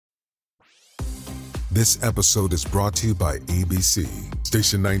This episode is brought to you by ABC.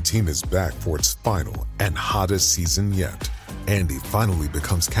 Station 19 is back for its final and hottest season yet. Andy finally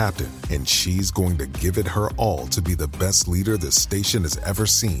becomes captain, and she's going to give it her all to be the best leader the station has ever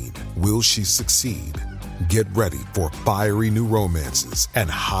seen. Will she succeed? Get ready for fiery new romances and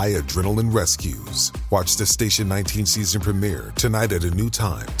high adrenaline rescues. Watch the Station 19 season premiere tonight at a new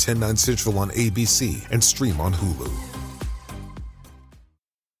time, 10/9 Central on ABC, and stream on Hulu.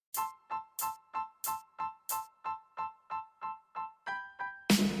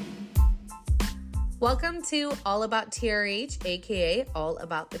 Welcome to All About TRH, aka All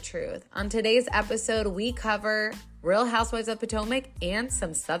About the Truth. On today's episode, we cover Real Housewives of Potomac and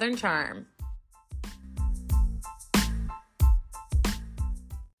some Southern charm.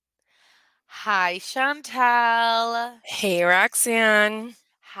 Hi, Chantel. Hey, Roxanne.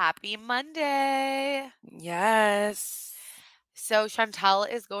 Happy Monday. Yes. So Chantel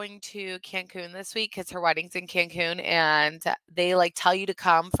is going to Cancun this week because her wedding's in Cancun, and they tell you to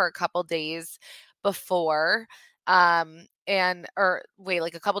come for a couple days before, a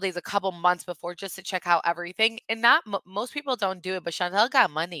couple months before, just to check out everything. And not most people don't do it, but Chantel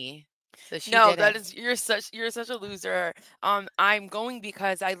got money, so she No, did that it. is you're such a loser. I'm going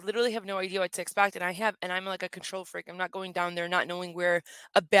because I literally have no idea what to expect, and I'm like a control freak. I'm not going down there not knowing where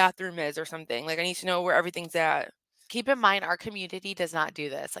a bathroom is or something. Like I need to know where everything's at. Keep in mind, our community does not do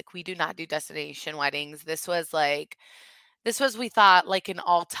this. We do not do destination weddings. This was, we thought, an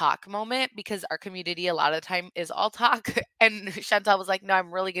all talk moment, because our community a lot of the time is all talk. And Chantel was like, no,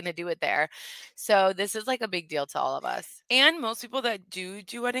 I'm really going to do it there. So this is a big deal to all of us. And most people that do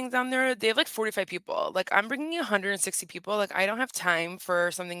weddings down there, they have 45 people. I'm bringing 160 people. I don't have time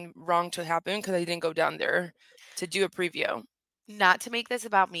for something wrong to happen because I didn't go down there to do a preview. Not to make this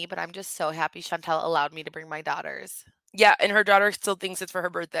about me, but I'm just so happy Chantel allowed me to bring my daughters. Yeah, and her daughter still thinks it's for her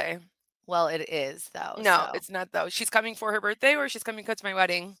birthday. Well, it is, though. No, so. it's not, though. She's coming for her birthday, or she's coming because it's my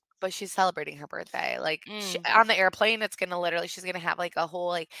wedding? But she's celebrating her birthday. On the airplane, it's gonna she's gonna have a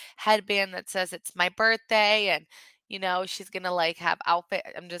whole headband that says it's my birthday, and she's gonna have outfit.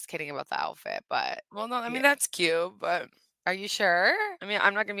 I'm just kidding about the outfit, but Well, no, I mean, yeah. that's cute, but Are you sure? I mean,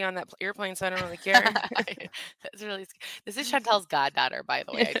 I'm not gonna be on that airplane, so I don't really care. That's really. This is Chantel's goddaughter, by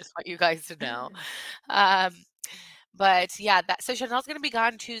the way. I just want you guys to know. But yeah, so Chantel's gonna be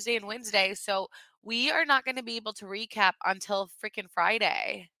gone Tuesday and Wednesday, so we are not gonna be able to recap until freaking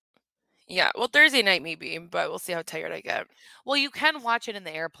Friday. Yeah, well, Thursday night maybe, but we'll see how tired I get. Well, you can watch it in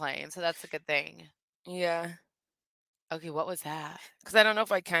the airplane, so that's a good thing. Yeah. Okay, what was that? Because I don't know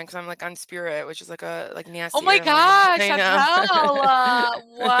if I can, because I'm on Spirit, which is nasty. Oh my gosh, Chantel!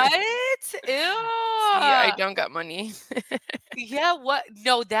 What? Ew. Yeah, I don't got money. Yeah, what?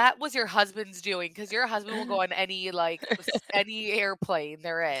 No, that was your husband's doing, because your husband will go on any any airplane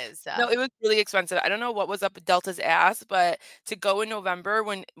there is. No, it was really expensive. I don't know what was up Delta's ass, but to go in November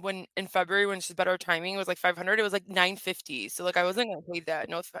when in February when she's better timing, it was 500. It was $950. So I wasn't gonna pay that.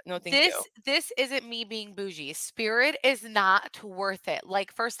 No, no, thank you. This isn't me being bougie. Spirit is not worth it.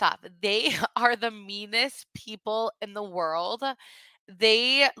 First off, they are the meanest people in the world.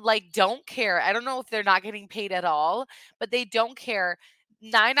 They don't care. I don't know if they're not getting paid at all, but they don't care.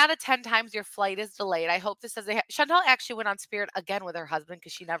 9 out of 10 times your flight is delayed. I hope this doesn't. Chantel actually went on Spirit again with her husband,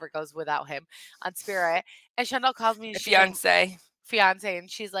 because she never goes without him on Spirit. And Chantel calls me, and she's fiance, and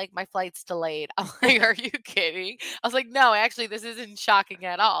she's like, my flight's delayed. I'm like, are you kidding? I was like, no, actually, this isn't shocking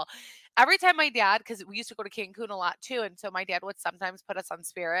at all. Every time my dad, because we used to go to Cancun a lot too, and so my dad would sometimes put us on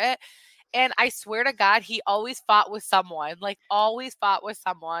Spirit, and I swear to God, he always fought with someone,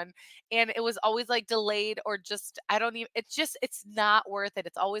 and it was always delayed, or just, I don't even, it's not worth it.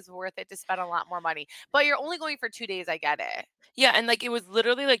 It's always worth it to spend a lot more money, but you're only going for 2 days. I get it. Yeah, and it was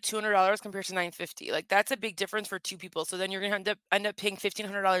literally $200 compared to $950. That's a big difference for two people. So then you're gonna end up paying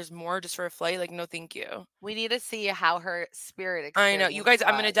 $1,500 more just for a flight. No, thank you. We need to see how her Spirit I experience know, you guys.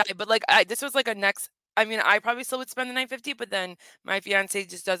 I'm gonna was. die. But this was a next. I mean, I probably still would spend the $950, but then my fiance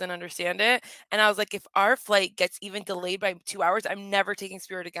just doesn't understand it. And I was like, if our flight gets even delayed by 2 hours, I'm never taking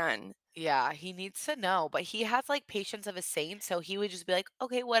Spirit again. Yeah, he needs to know, but he has patience of a saint, so he would just be like,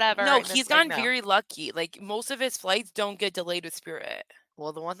 okay, whatever. No, and he's it's gotten no. very lucky. Most of his flights don't get delayed with Spirit.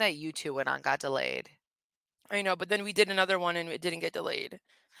 Well, the one that you two went on got delayed. I know, but then we did another one and it didn't get delayed.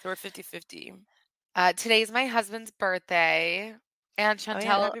 So we're 50-50. Today's my husband's birthday, and Oh yeah,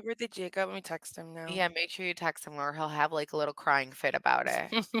 Chantel. happy birthday, Jacob. Let me text him now. Yeah, make sure you text him, or he'll have a little crying fit about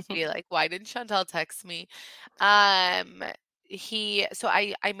it. Be like, why didn't Chantel text me? So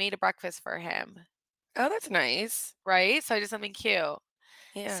I made a breakfast for him, Oh, that's nice. right? So I did something cute.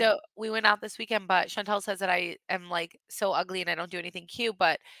 Yeah. So we went out this weekend, but Chantel says that I am so ugly and I don't do anything cute,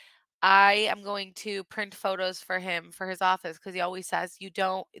 but I am going to print photos for him for his office because he always says, "You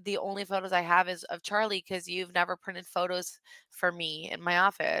don't the only photos I have is of Charlie because 'cause you've never printed photos for me in my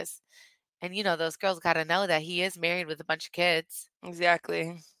office." And, those girls gotta know that he is married with a bunch of kids.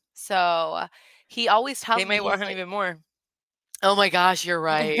 Exactly. So, he always They tells me, may he's want him like, even more. "Oh my gosh, you're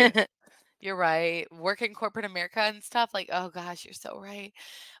right. You're right." Working corporate America and stuff, like, oh gosh, you're so right.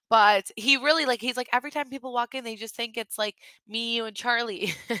 But he really like he's like, every time people walk in, they just think it's like me, you, and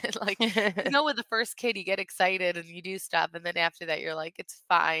Charlie. Like, with the first kid, you get excited and you do stuff, and then after that, you're like, it's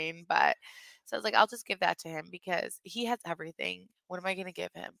fine. But so I was like, I'll just give that to him because he has everything. What am I gonna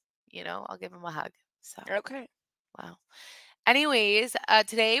give him? I'll give him a hug. So Okay. wow. Anyways,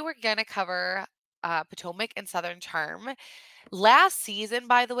 today we're gonna cover Potomac and Southern Charm. Last season,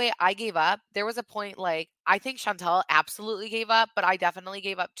 by the way, I gave up. There was a point like I think Chantel absolutely gave up, but I definitely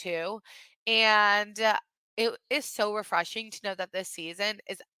gave up too. And it is so refreshing to know that this season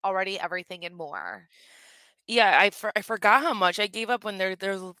is already everything and more. Yeah, I forgot how much I gave up when there's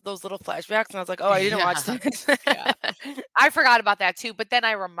those little flashbacks, and I was like, "Oh, I didn't watch Yeah. this." Yeah. I forgot about that too, but then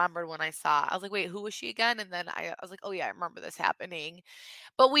I remembered when I saw. I was like, "Wait, who was she again?" And then I was like, "Oh yeah, I remember this happening."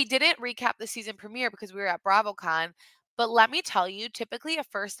 But we didn't recap the season premiere because we were at BravoCon. But let me tell you, typically a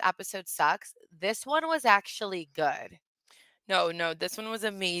first episode sucks. This one was actually good. No, no, this one was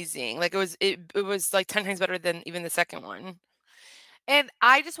amazing. Like, it was, like, 10 times better than even the second one. And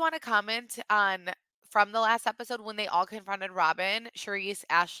I just want to comment on from the last episode when they all confronted Robin, Charisse,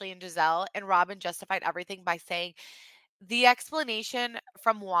 Ashley, and Giselle, and Robin justified everything by saying the explanation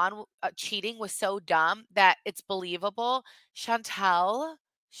from Juan cheating was so dumb that it's believable. Chantel,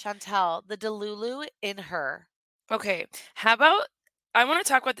 the Delulu in her. Okay, how about I wanna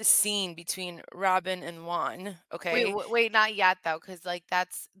talk about the scene between Robin and Juan, Wait, okay? wait, not yet though, because like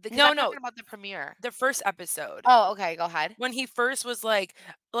that's because No, I'm no, talking about the premiere. the first episode. Oh, okay, go ahead. When he first was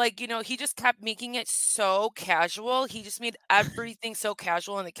he just kept making it so casual. He just made everything so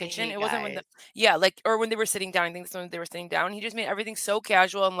casual in the I kitchen. hate It wasn't when the guys. yeah, like or when they were sitting down. I think that's when they were sitting down. He just made everything so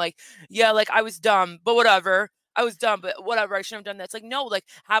casual and like, yeah, like I was dumb, but whatever. I was dumb, but whatever. I shouldn't have done that. It's like, no, like,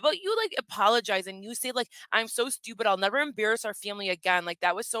 how about you like apologize and you say, like, I'm so stupid. I'll never embarrass our family again. Like,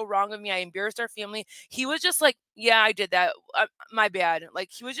 that was so wrong of me. I embarrassed our family. He was just like, yeah, I did that. My bad. Like,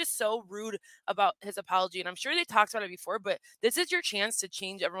 he was just so rude about his apology, and I'm sure they talked about it before, but this is your chance to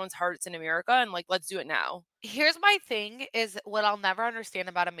change everyone's hearts in America, and like, let's do it now. Here's my thing is what I'll never understand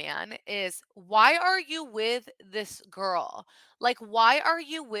about a man is why are you with this girl? Like, why are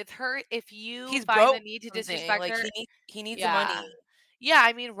you with her if you He's find the broke need to or something. disrespect Like her? he needs the Yeah. money. Yeah,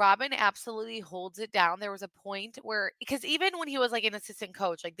 I mean, Robin absolutely holds it down. There was a point where because even when he was like an assistant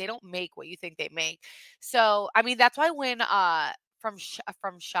coach, like they don't make what you think they make. So, I mean, that's why when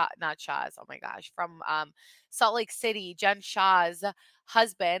from Shaw not Shaw's, oh my gosh, from Salt Lake City, Jen Shaw's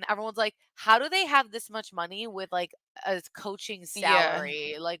husband, everyone's like, "How do they have this much money with like a coaching Yeah.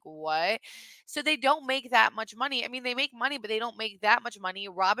 salary? Like what?" So they don't make that much money. I mean, they make money, but they don't make that much money.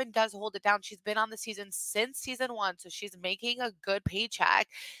 Robin does hold it down. She's been on the season since season 1, so she's making a good paycheck.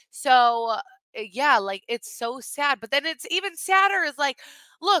 So, yeah, like it's so sad. But then it's even sadder is like,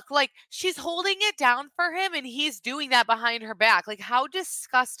 look, like she's holding it down for him and he's doing that behind her back. Like how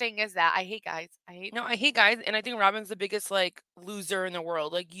disgusting is that? I hate guys. I hate No, them. I hate guys, and I think Robin's the biggest like loser in the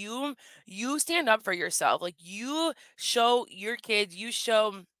world. Like you stand up for yourself. Like you show your kids, you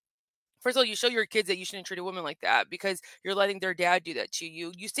show first of all, you show your kids that you shouldn't treat a woman like that because you're letting their dad do that to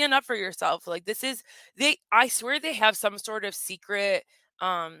you. You stand up for yourself. Like this is they I swear they have some sort of secret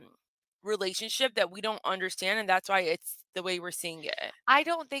um relationship that we don't understand, and that's why it's the way we're seeing it. I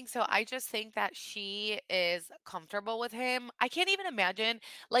don't think so. I just think that she is comfortable with him. I can't even imagine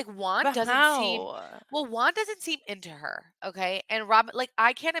like But how? Juan doesn't seem into her, okay? And Robin like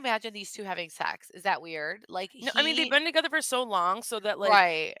I can't imagine these two having sex. Is that weird? Like No, I mean they've he been together for so long, so that like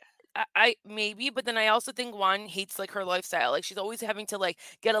right. I maybe, but then I also think Juan hates like her lifestyle. Like she's always having to like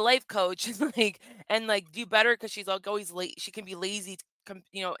get a life coach and like do better because she's like always late. She can be lazy,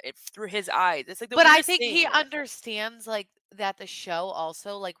 through his eyes. It's like the But I weirdest think he thing. understands like that the show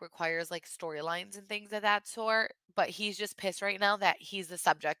also like requires like storylines and things of that sort, but he's just pissed right now that he's the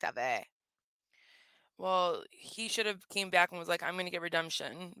subject of it. Well, he should have came back and was like, "I'm gonna get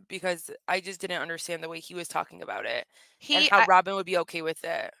redemption," because I just didn't understand the way he was talking about it and He how Robin would be okay with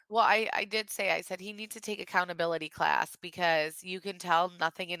it. Well, I did say I said he needs to take accountability class because you can tell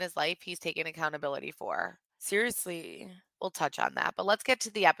nothing in his life he's taken accountability for. Seriously. we'll touch on that. But let's get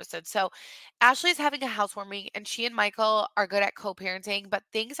to the episode. So Ashley's having a housewarming and she and Michael are good at co-parenting, but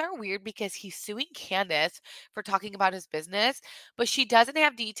things are weird because he's suing Candace for talking about his business, but she doesn't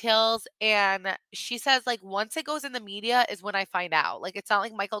have details and she says like once it goes in the media is when I find out. Like it's not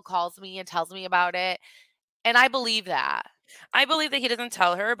like Michael calls me and tells me about it. And I believe that. I believe that he doesn't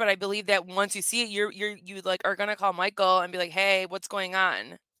tell her, but I believe that once you see it, you like are gonna call Michael and be like, "Hey, what's going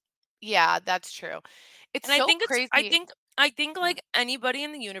on?" Yeah, that's true. It's And I so think it's crazy. I think Yeah. like anybody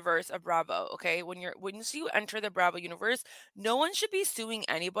in the universe of Bravo, okay, when you're once you enter the Bravo universe, no one should be suing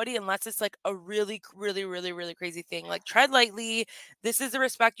anybody unless it's like a really crazy thing. Like tread lightly. This is the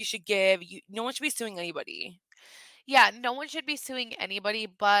respect you should give. No one should be suing anybody. Yeah, no one should be suing anybody,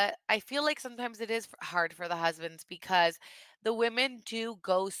 but I feel like sometimes it is hard for the husbands because the women do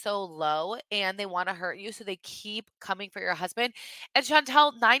go so low and they want to hurt you, so they keep coming for your husband. And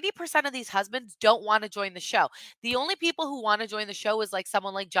Chantel, 90% of these husbands don't want to join the show. The only people who want to join the show is like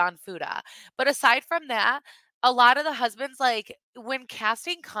someone like John Fuda. But aside from that, a lot of the husbands, like when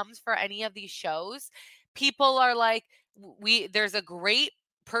casting comes for any of these shows, people are like, we there's a great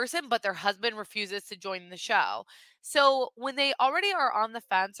person, but their husband refuses to join the show. So when they already are on the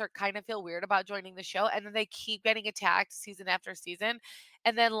fence or kind of feel weird about joining the show and then they keep getting attacked season after season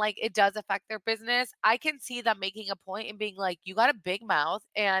and then like it does affect their business, I can see them making a point and being like, you got a big mouth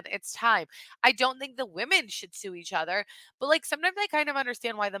and it's time. I don't think the women should sue each other, but like sometimes I kind of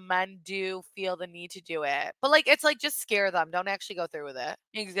understand why the men do feel the need to do it. But like it's like just scare them. Don't actually go through with it.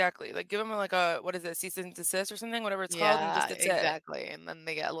 Exactly. Like give them like a what is it, cease and desist or something, whatever it's called, and just Yeah, that's it. exactly. And then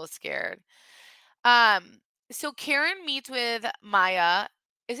they get a little scared. Um, so Karen meets with Maya.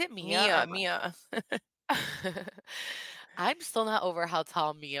 Is it Mia or Mia. I'm still not over how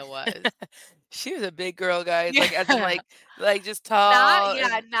tall Mia was. She was a big girl, guys. Like as in Yeah. like just Not tall yeah,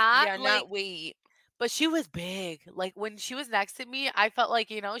 and not yeah, like not weight. but she was big. Like when she was next to me, I felt like,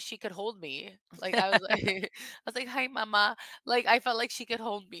 she could hold me. Like I was like I was like, "Hi mama." Like I felt like she could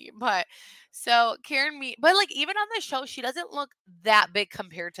hold me. But so Karen me but like even on the show, she doesn't look that big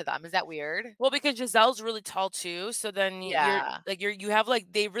compared to them. Is that weird? Well, because Giselle's really tall too, so then Yeah. you have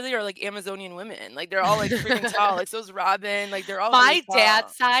like they really are like Amazonian women. Like they're all like freaking tall. Like so's Robin. Like they're all really My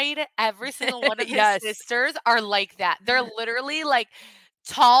dad's tall. side, every single one of his Yes. sisters are like that. They're literally, like,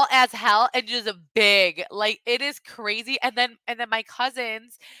 tall as hell and just big. Like, it is crazy, and then my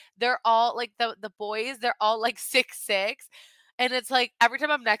cousins, they're all like, the boys, they're all, like, 6'6", and it's like, every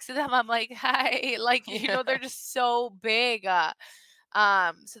time I'm next to them, I'm like, "Hi." Like, Yeah. they're just so big,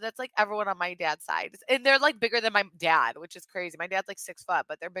 so that's, like, everyone on my dad's side, and they're, like, bigger than my dad, which is crazy. My dad's, like, 6 foot,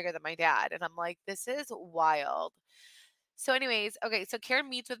 but they're bigger than my dad, and I'm like, "This is wild." So anyways, okay, so Karen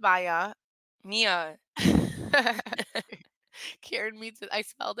meets with Maya. Mia. Karen meets with I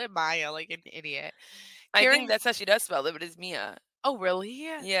spelled it Maya like an idiot. I think Karen that's how she does spell it, but it's Mia. Oh, really?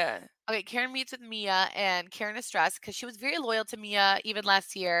 Yeah. Okay, Karen meets with Mia, and Karen is stressed because she was very loyal to Mia even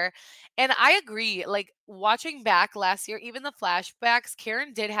last year. And I agree, like watching back last year, even the flashbacks,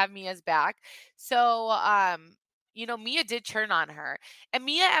 Karen did have Mia's back. So, Mia did turn on her. And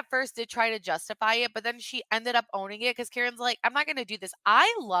Mia at first did try to justify it, but then she ended up owning it because Karen's like, I'm not going to do this.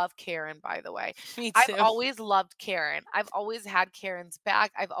 I love Karen, by the way. Me I've too. always loved Karen. I've always had Karen's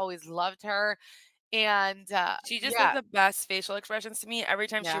back. I've always loved her. And She just has yeah, the best facial expressions to me. Every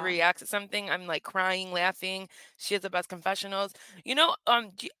time she yeah. reacts to something, I'm like crying, laughing. She has the best confessionals.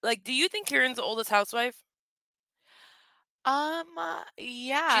 Do you think Karen's the oldest housewife? Yeah,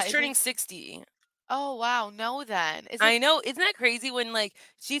 She's is it turning 60. Oh, wow, no then. Is it I know, isn't that crazy when like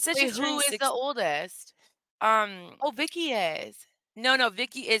she says Wait, she's who turning is the 6 oldest? um Oh, Vicky is. no,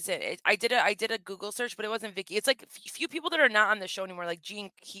 Vicky isn't. I did a Google search, but it wasn't Vicky. It's like few people that are not on the show anymore, like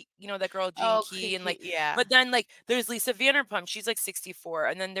Gene Key, that girl Gene Oh, Key, and Kiki, like, yeah. but then like there's Lisa Vanderpump, she's like 64,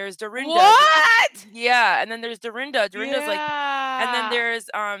 and then there's Dorinda, What? yeah, and then there's Dorinda. Dorinda's like, and then Yeah. there's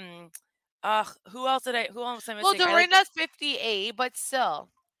who else am I Well, missing? I like Dorinda's 58, but still.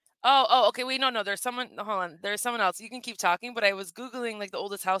 okay, wait, no, there's someone hold on, there's someone else. You can keep talking, but I was Googling, like, the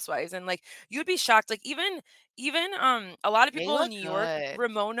oldest housewives, and, like, you'd be shocked, like, a lot of They people in look New York, good.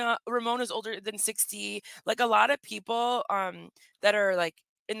 Ramona's older than 60, like, a lot of people, that are, like,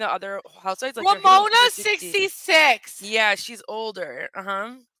 in the other housewives, like, they're hitting over Ramona's 60. 66. Yeah, she's older,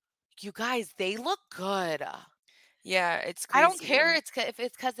 uh-huh. You guys, they look good. Yeah, it's I don't crazy. care if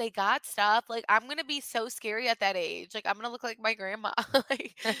it's because they got stuff, like, I'm gonna be so scary at that age, like, I'm gonna look like my grandma,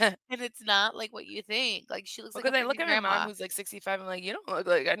 like, and it's not like what you think, like, she looks like a Because I look freaking at my mom grandma. who's, like, 65, I'm like, "You don't look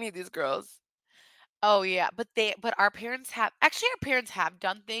like any of these girls." Oh, yeah, but our parents have actually, our parents have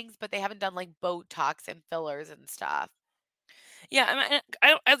done things, but they haven't done, like, Botox and fillers and stuff. Yeah,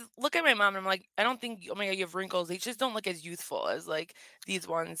 I look at my mom and I'm like, I don't think, oh my god, you have wrinkles. They just don't look as youthful as like these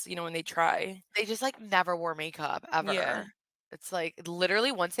ones, when they try. They just, like, never wore makeup Yeah. ever. It's like,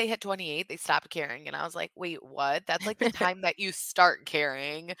 literally, once they hit 28, they stopped caring, and I was like, "Wait, what? That's, like, the time that you start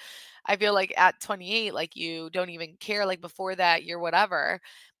caring." I feel like at 28, like, you don't even care, like, before that, you're whatever.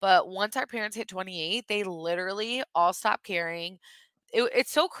 But once our parents hit 28, they literally all stopped caring.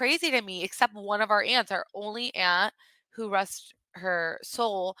 It's so crazy to me, except one of our aunts, our only aunt, who rest her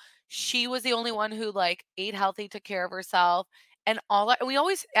soul, she was the only one who, like, ate healthy, took care of herself, and all that, and we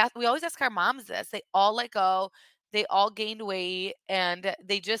always ask our moms this. They all let go, they all gained weight, and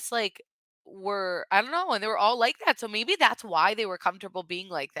they just, like, were I don't know, and they were all like that, so maybe that's why they were comfortable being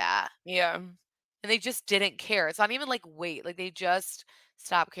like that, Yeah. and they just didn't care. It's not even like weight, like, they just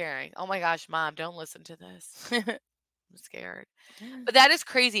stopped caring. Oh my gosh, mom, don't listen to this. I'm scared. But that is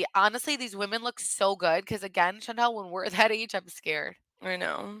crazy. Honestly, these women look so good because again, Chantel, when we're that age, I'm scared. I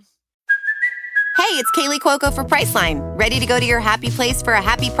know. Hey, it's Kaylee Cuoco for Priceline. Ready to go to your happy place for a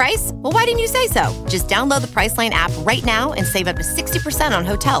happy price? Well, why didn't you say so? Just download the Priceline app right now and save up to 60% on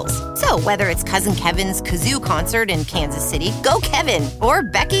hotels. So, whether it's Cousin Kevin's Kazoo concert in Kansas City, go Kevin, or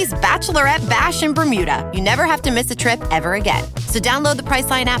Becky's Bachelorette Bash in Bermuda, you never have to miss a trip ever again. So, download the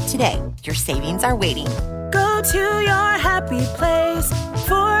Priceline app today. Your savings are waiting. Go to your happy place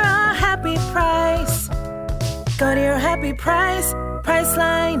for a happy price. Go to your happy price,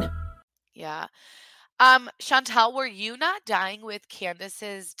 Priceline. Yeah. Chantel, were you not dying with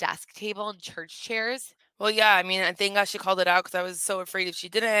Candace's desk table and church chairs? Well, yeah, I mean, I thank God she called it out because I was so afraid if she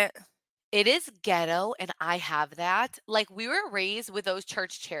didn't. It is ghetto, and I have that. Like, we were raised with those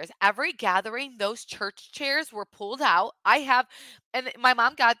church chairs. Every gathering, those church chairs were pulled out. I have, and my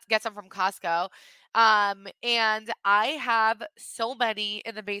mom gets them from Costco. And I have so many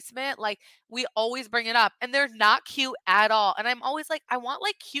in the basement. Like, we always bring it up, and they're not cute at all. And I'm always like, I want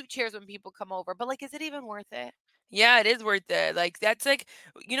like cute chairs when people come over, but like, is it even worth it? Yeah, it is worth it. Like that's like,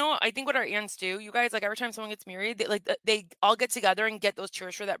 I think what our aunts do, you guys, like every time someone gets married, they all get together and get those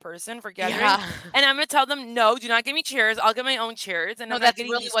chairs for that person for gathering. Yeah. And I'm gonna tell them, no, do not give me chairs. I'll get my own chairs, and No, I'm not that's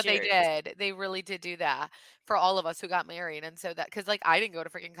getting really these what they chairs. did. They really did do that for all of us who got married, and so that because like, I didn't go to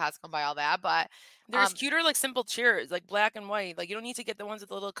freaking Costco and buy all that, There's um, cuter, like simple chairs, like black and white. Like you don't need to get the ones with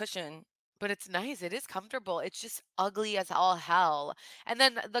the little cushion. but it's nice, it is comfortable, it's just ugly as all hell, and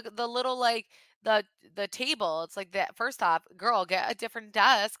then the little, like, the the table, it's like that first off, girl, get a different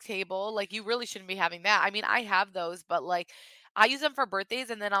desk table, like, you really shouldn't be having that. I mean, I have those, but, like, I use them for birthdays,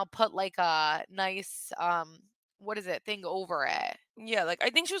 and then I'll put, like, a nice, what is it, thing over it. Yeah, like I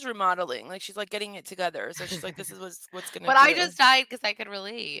think she was remodeling. Like she's like getting it together. So she's like, this is what's gonna But I do. just died because I could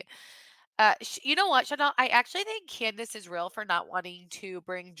relate. You know what, Chanel? I actually think Candace is real for not wanting to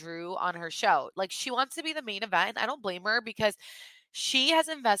bring Drew on her show. Like, she wants to be the main event, and I don't blame her because she has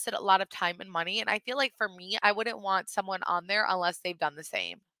invested a lot of time and money. And I feel like for me, I wouldn't want someone on there unless they've done the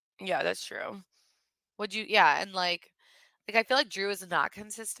same. Yeah, that's true. Would you? Yeah, and like I feel like Drew is not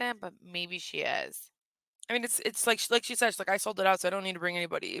consistent, but maybe she is. I mean, it's like she said, she's like I sold it out, so I don't need to bring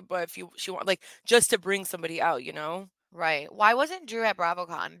anybody. But if she want like just to bring somebody out. Right? Why wasn't Drew at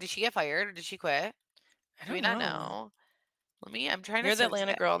BravoCon? Did she get fired or did she quit? I Do we don't not know. know? I'm trying to You're the search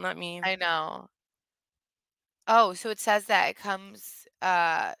Atlanta it. girl, not me. I know. Oh, so it says that it comes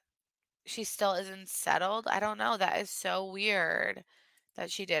she still isn't settled? I don't know, that is so weird that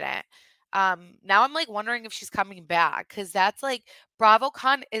she didn't. Now I'm, like, wondering if she's coming back because that's, like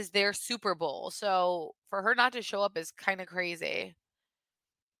BravoCon is their Super Bowl, so for her not to show up is kinda crazy.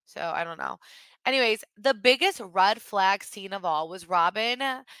 So I don't know. Anyways, the biggest red flag scene of all was Robin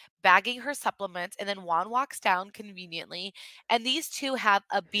bagging her supplements, and then Juan walks down conveniently, and these two have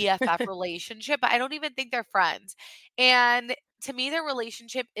a BFF relationship, but I don't even think they're friends. And to me, their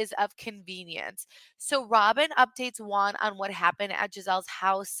relationship is of convenience. So Robin updates Juan on what happened at Giselle's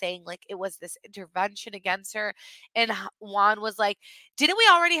house, saying like it was this intervention against her. And Juan was like, didn't we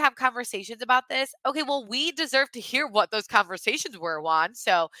already have conversations about this? Okay, well, we deserve to hear what those conversations were, Juan.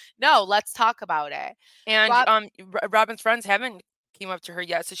 So no, let's talk about it. And Rob Robin's friends haven't came up to her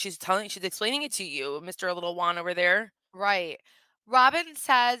yet, so she's explaining it to you, Mr. Little Juan over there. Right. Robin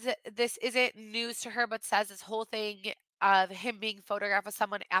says this isn't news to her, but says this whole thing of him being photographed with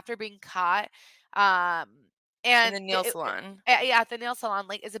someone after being caught, um, In and the nail salon. yeah, at the nail salon,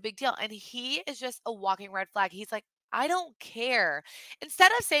 like, is a big deal. And he is just a walking red flag. He's like, I don't care.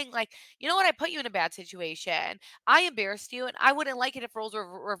 Instead of saying, like, you know what, I put you in a bad situation. I embarrassed you, and I wouldn't like it if roles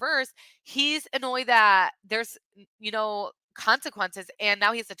were reversed. He's annoyed that there's, consequences, and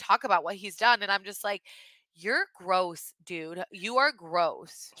now he has to talk about what he's done. And I'm just like, You're gross, dude. You are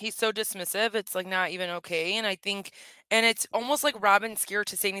gross. He's so dismissive, it's, like, not even okay, and I think and it's almost like Robin's scared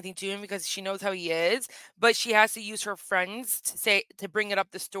to say anything to him because she knows how he is, but she has to use her friends to bring it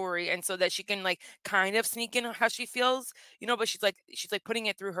up the story and so that she can, like, kind of sneak in how she feels, but she's, like, putting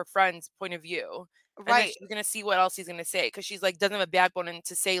it through her friend's point of view, and then Right. she's gonna see what else he's gonna say because she's, like, doesn't have a backbone and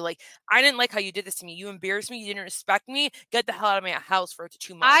to say, like, "I didn't like how you did this to me. You embarrassed me, you didn't respect me. Get the hell out of my house for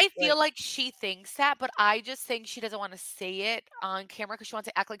 2 months." I feel like she thinks that, but I just think she doesn't wanna say it on camera because she wants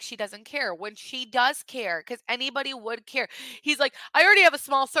to act like she doesn't care when she does care. Because anybody would care. He's like, "I already have a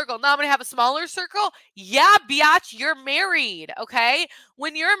small circle, now I'm gonna have a smaller circle?" Yeah, biatch, you're married, okay?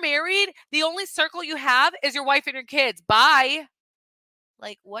 When you're married, the only circle you have is your wife and your kids. Bye.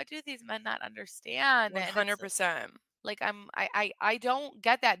 Like, what do these men not understand? And it's 100%. like I don't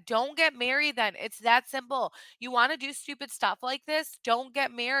get that. Don't get married then. It's that simple. You want to do stupid stuff like this? Don't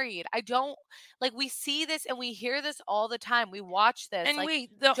get married. I don't like we see this and we hear this all the time. We watch this. And Like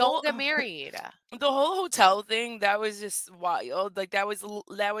wait, the don't whole get married. the whole hotel thing, that was just wild. Like that was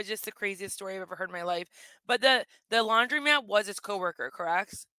just the craziest story I've ever heard in my life. But the laundromat was his coworker,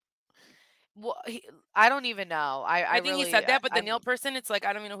 correct? Well, I don't even know. I I think he really said that, but the I'm nail person, it's like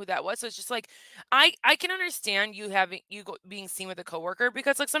I don't even know who that was. So it's just like I can understand being seen with a coworker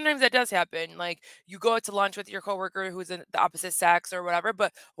because like sometimes that does happen. Like you go out to lunch with your coworker who's in the opposite sex or whatever.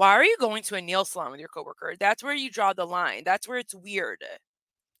 But why are you going to a nail salon with your coworker? That's where you draw the line. That's where it's weird.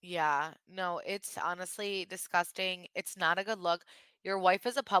 Yeah, no, it's honestly disgusting. It's not a good look. Your wife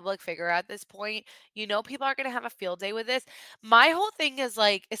is a public figure at this point. You know, people are going to have a field day with this. My whole thing is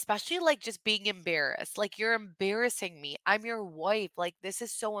like, especially like just being embarrassed. Like, you're embarrassing me. I'm your wife. Like, this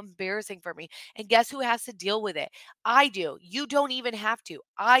is so embarrassing for me. And guess who has to deal with it? I do. You don't even have to.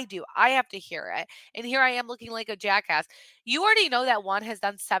 I do. I have to hear it. And here I am looking like a jackass. You already know that one has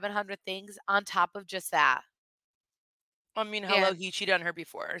done 700 things on top of just that. I mean, hello, And, he cheated on her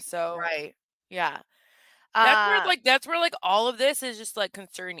before, so right. Yeah. That's where Uh, that's where, like, all of this is just, like,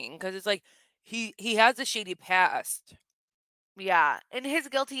 concerning because it's like he has a shady past. Yeah, and his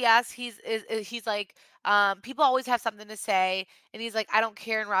guilty ass, he's like, people always have something to say, and he's like, I don't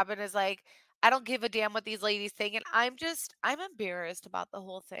care, and Robin is like, I don't give a damn what these ladies think, and I'm embarrassed about the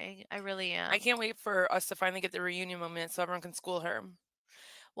whole thing. I really I am. can't wait for us to finally get the reunion moment so everyone can school her.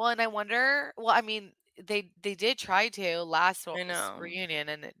 Well, and I wonder, well, I mean, they did try to I know. reunion,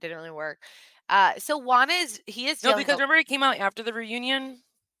 and it didn't really work. So Juan he is No, dealing. because remember it came out after the reunion?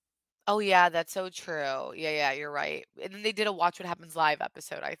 Oh yeah, that's so true. Yeah, you're right. And then they did a Watch What Happens Live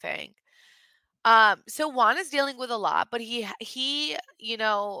episode, I think. So Juan is dealing with a lot, but he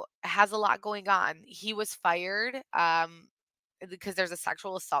has a lot going on. He was fired because there's a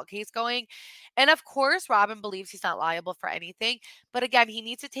sexual assault case going. And of course, Robin believes he's not liable for anything, but again, he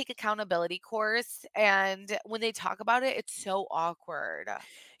needs to take accountability course and when they talk about it, it's so awkward.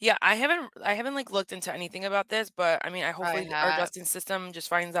 Yeah, I haven't, like, looked into anything about this, but, I mean, I I hopefully our have. justice system just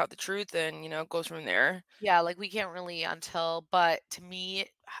finds out the truth and, goes from there. Yeah, like we can't really until but to me,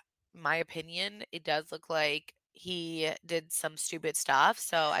 my opinion, it does look like he did some stupid stuff.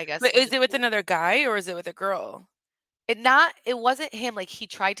 So I guess But we'll is just it with another guy or is it with a girl? it wasn't him, like, he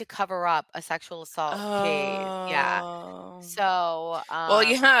tried to cover up a sexual assault case, yeah. Oh. So, Well,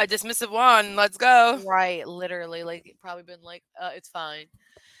 yeah, dismissive one, let's go. right, literally, like, probably been like, it's fine."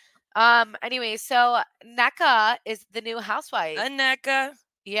 Anyway, so Nneka is the new housewife. Aneka.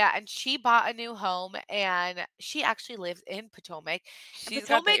 Yeah, and she bought a new home, and she actually lives in Potomac, and She's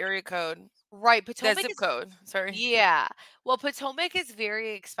got the Potomac area code. right, That Potomac zip is code, sorry. yeah. Well, Potomac is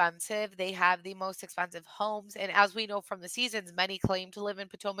very expensive. They have the most expensive homes. And as we know from the seasons, many claim to live in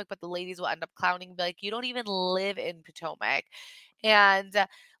Potomac, but the ladies will end up clowning and be like, you don't even live in Potomac. And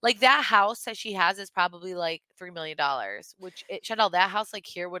like that house that she has is probably like $3 million, which Chanel, that house like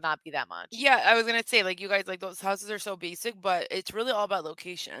here would not be that much. Yeah, I was gonna say, like, you guys, like, those houses are so basic, but it's really all about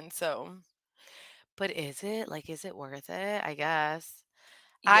location, so But is it? Like, is it worth it? I guess.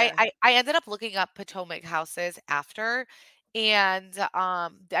 I yeah. I I ended up looking up Potomac houses after, and,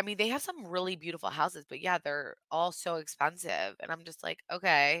 I mean, they have some really beautiful houses, but yeah, they're all so expensive, and I'm just like,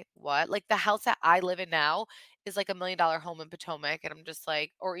 "Okay, what?" Like, the house that I live in now is like $1 million home in Potomac, and I'm just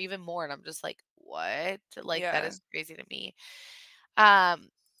like or even more, and I'm just like, "What?" Like, that Yeah, is crazy to me. Um,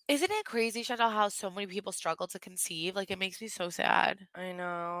 isn't it crazy, Chantal, how so many people struggle to conceive? Like, it makes me so sad. I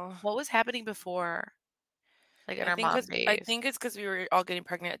know. What was happening before, like, in I our think mom it's I days? think it's because we were all getting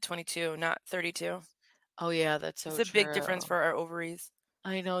pregnant at 22, not 32. Oh, yeah, that's It's so a big difference true. for our ovaries.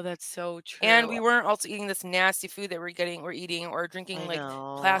 I know that's so And true. we weren't also eating this nasty food that we're eating or drinking, I like,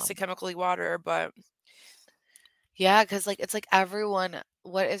 know. plastic chemically water, but Yeah, because like, it's like everyone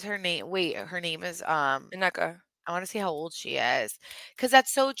what is her name? Wait, her name is Aneka. I want to see how old she is, because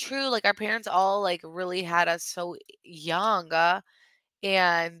that's so true. Like our parents all like really had us so young,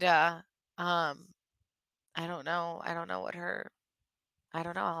 and um, I don't know. I don't know what her. I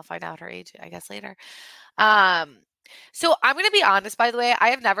don't know. I'll find out her age, I guess, later. Um, so I'm gonna be honest, by the way, I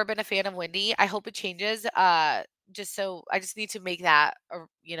have never been a fan of Wendy. I hope it changes. Just so I just need to make that,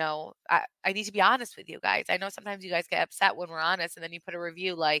 I need to be honest with you guys. I know sometimes you guys get upset when we're honest, and then you put a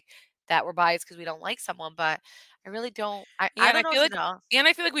review like that we're biased because we don't like someone, but I really don't. Yeah, I and don't I know, feel like Chanel.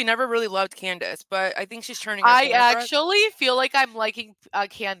 we never really loved Candace, but I think she's turning her I corner for us. actually feel like I'm liking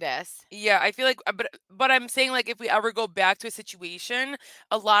Candace. Yeah, I feel like, but I'm saying like if we ever go back to a situation,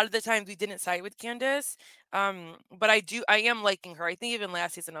 a lot of the times we didn't side with Candace. But I am liking her. I think even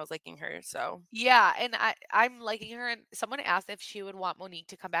last season I was liking her. So Yeah, and I'm liking her, and someone asked if she would want Monique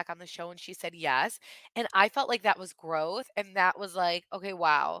to come back on the show, and she said yes. And I felt like that was growth, and that was like, okay,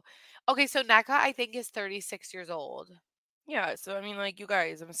 wow. Okay, so Neka I think is 36 years old. yeah, so I mean, like you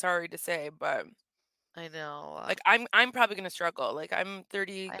guys, I'm sorry to say, but I know. like I'm probably gonna struggle. Like I'm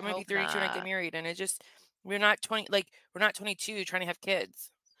 30, I I'm gonna be hope 32 when I get not. married, and it just we're not 20, like we're not 22 trying to have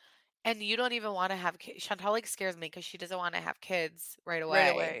kids And you don't even want to have kids. Chantal like scares me because she doesn't want to have kids right right away.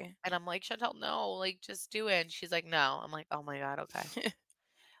 away. And I'm like, Chantal, no, like just do it. And she's like, no. I'm like, oh my God, okay.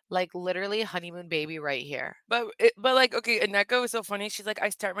 Like literally honeymoon baby right here. But like okay, Aneka was so funny. She's like, I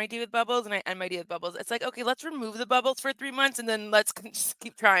start my day with bubbles and I end my day with bubbles. It's like okay, let's remove the bubbles for 3 months and then let's just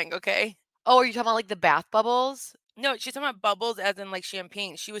keep trying, okay? Oh, are you talking about like the bath bubbles? No, she's talking about bubbles as in like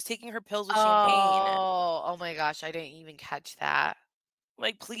champagne. She was taking her pills with champagne. Oh my gosh, I didn't even catch that.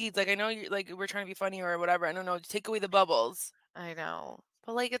 Like, please, like I know you like we're trying to be funny or whatever. I don't know. Take away the bubbles. I know.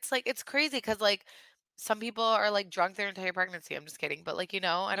 But like it's crazy because like some people are like drunk their entire pregnancy. I'm just kidding. But like,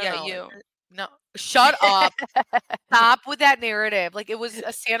 I don't Yeah, know. you. No, shut up. Stop with that narrative. Like it was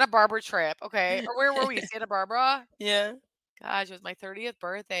a Santa Barbara trip, okay? Or where were we? Santa Barbara? Yeah. Gosh, it was my 30th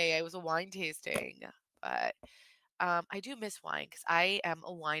birthday. It was a wine tasting. But I do miss wine because I am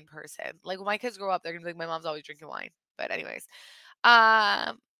a wine person. Like when my kids grow up, they're gonna be like, my mom's always drinking wine. But anyways.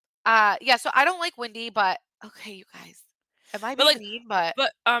 Um yeah, so I don't like Wendy, but okay, you guys. Am I But being like mean?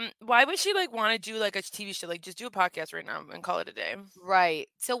 But why would she like want to do like a TV show? Like just do a podcast right now and call it a day. right.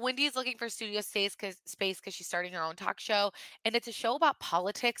 So Wendy's looking for studio space because she's starting her own talk show, and it's a show about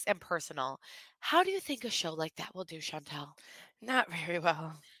politics and personal. How do you think a show like that will do, Chantel? Not very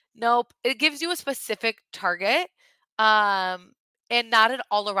well. Nope. It gives you a specific target, um, and not an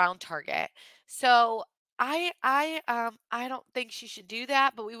all around target. So I don't think she should do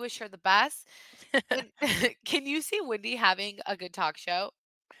that, but we wish her the best. And can you see Wendy having a good talk show?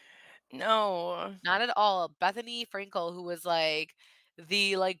 No. Not at all. Bethany Frankel, who was like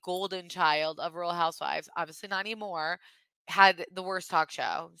the like golden child of Real Housewives, obviously not anymore, had the worst talk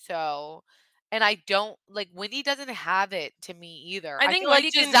show. So, and I don't like Wendy doesn't have it to me either. I I think feel like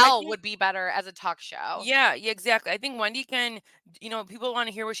Wendy can I Giselle think would be better as a talk show. yeah, yeah, exactly. I think Wendy can people want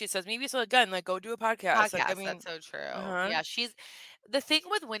to hear what she says. Maybe so again, like go do a podcast. Like I Podcast, mean, that's so true. uh-huh. Yeah, she's the thing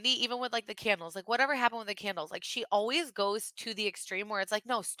with Wendy, even with like the candles, like whatever happened with the candles, like she always goes to the extreme where it's like,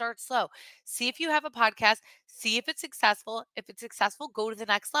 no, start slow. See if you have a podcast, see if it's successful. If it's successful, go to the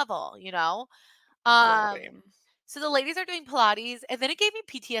next level. Um, Exactly. so the ladies are doing Pilates, and then it gave me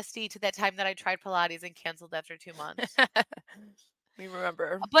PTSD to that time that I tried Pilates and canceled after 2 months. We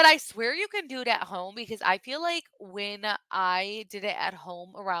remember. But I swear you can do it at home because I feel like when I did it at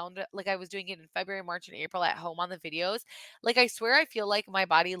home around, like I was doing it in February, March, and April at home on the videos, like I swear I feel like my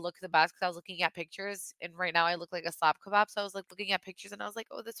body looked the best because I was looking at pictures and right now I look like a slap kebab. So I was like looking at pictures and I was like,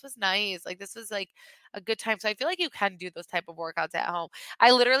 oh, this was nice. Like this was like a good time. So I feel like you can do those type of workouts at home.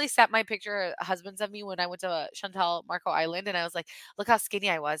 I literally set my picture, husbands of me, when I went to Chantal Marco Island and I was like, look how skinny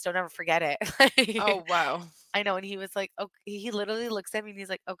I was. Don't ever forget Oh it. wow. I know, and he was like, "Okay." He literally looks at me and he's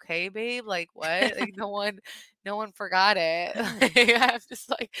like, "Okay, babe, like what? Like no one forgot it." Like, I'm just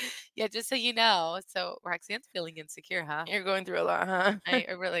like, "Yeah, just so you know." So Roxanne's feeling insecure, huh? You're going through a lot, huh? I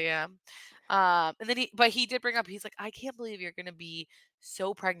really am. And then but he did bring up, he's like, "I can't believe you're gonna be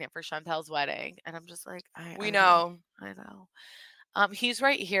so pregnant for Chantel's wedding," and I'm just like, We I know, know. I know." He's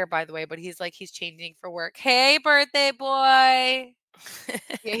right here, by the way, but he's like he's changing for work. Hey, birthday boy.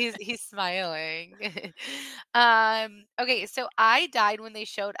 Yeah, he's smiling. Okay, so I died when they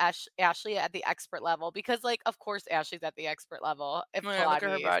showed Ashley at the expert level because, like, of course, Ashley's at the expert level if Oh yeah, look at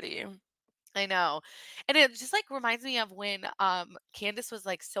her Pilates. body. I know, and it just like reminds me of when Candace was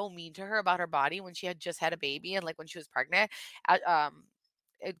like so mean to her about her body when she had just had a baby and like when she was pregnant. Uh, Um,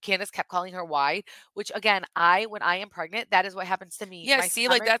 Candace kept calling her wide, which again, when I am pregnant, that is what happens to me. Yeah, My see,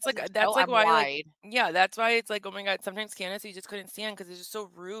 like, stomach doesn't show, that's, like, I'm why, like wide. yeah, that's why it's like, oh my god, sometimes Candace, you just couldn't stand because it's just so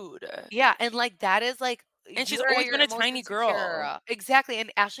rude. Yeah, and, like, that is, like, And she's you are always been your a most tiny insecure. girl. Exactly,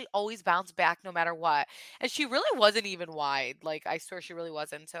 and Ashley always bounced back no matter what, and she really wasn't even wide, like, I swear she really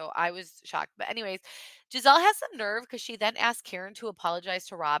wasn't, so I was shocked, but anyways, Giselle has some nerve because she then asked Karen to apologize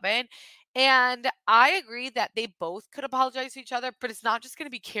to Robin, and I agree that they both could apologize to each other, but it's not just gonna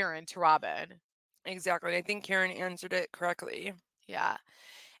be Karen to Robin. Exactly, I think Karen answered it correctly. Yeah.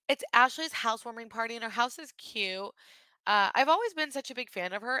 It's Ashley's housewarming party, and her house is cute. I've always been such a big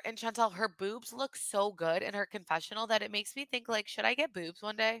fan of her, and Chantal, her boobs look so good in her confessional that it makes me think like, should I get boobs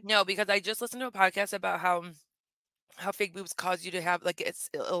one day? No, because I just listened to a podcast about how fake boobs cause you to have, like, it's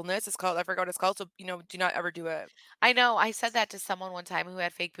illness, it's called I forgot what it's called, so, do not ever do it. I know I said that to someone one time who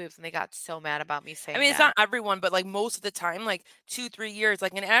had fake boobs, and they got so mad about me I saying mean, it's not that. everyone, but, like, most of the time, like, 2, 3 years,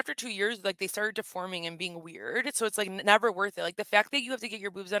 like, and after 2 years, like, they started deforming and being weird, so it's, like, never worth it, like, the fact that you have to get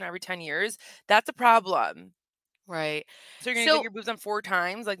your boobs done every 10 years, that's a problem. Right. So you're gonna get So your boobs done 4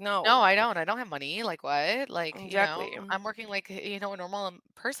 times? Like, no, no. I don't. I don't have money. Like what? Like, Exactly. I'm working like, a normal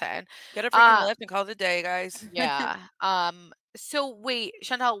person. Get a freaking Uh lift and call it a day, guys. yeah. So wait,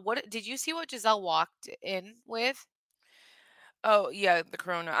 Chantal, what did you see what Giselle walked in with? Oh, yeah, the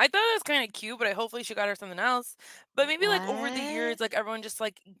corona. I thought it was kinda cute, but I hopefully she got her something else. But maybe, like, over the What? years, like, everyone just,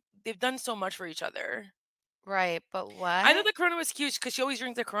 like they've done so much for each other. Right, but I thought what? the corona was cute because she always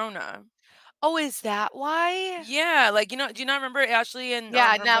drinks the corona. Oh, is that why? Yeah, like, do you not remember Ashley and,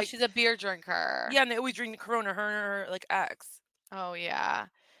 Yeah, her, now like she's a beer drinker. yeah, and they always drink the corona, her and her, like, ex. Oh, yeah.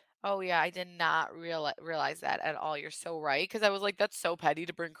 Oh, yeah, I did not realize that at all. You're so right. Because I was like, "That's so petty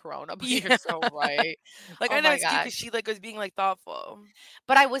to bring Corona," but you're Yeah. so right. Like, Oh I thought it my was cute because gosh. she, like, was being, like, thoughtful.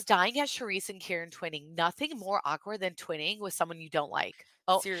 But I was dying at Charisse and Karen twinning. Nothing more awkward than twinning with someone you don't like.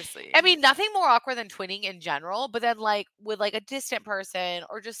 Oh, I Seriously. mean, nothing more awkward than twinning in general, but then, like, with, like, a distant person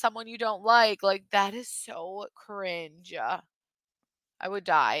or just someone you don't like, that is so cringe. I would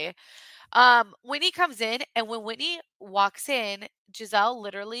die. Whitney comes in, and when Whitney walks in, Giselle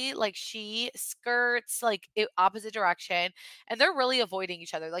literally, like, she skirts, like, opposite direction, and they're really avoiding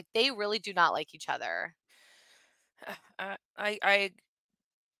each other. Like, they really do not like each other. I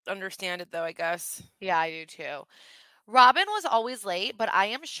understand it, though, I guess. Yeah, I do too. Robin was always late, but I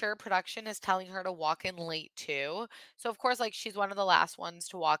am sure production is telling her to walk in late too. So, of course, like, she's one of the last ones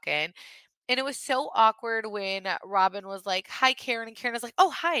to walk in. And it was so awkward when Robin was like, "Hi, Karen." And Karen was like, "Oh,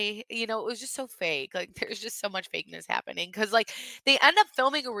 hi." It was just so fake. Like, there's just so much fakeness happening because, like, they end up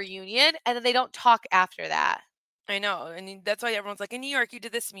filming a reunion and then they don't talk after that. I know, and that's why everyone's like, "In New York, you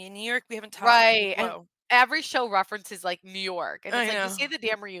did this to me. In New York, we haven't talked." I'm like, Right. And "Whoa." every show references like New York. And it's I like, just know. say the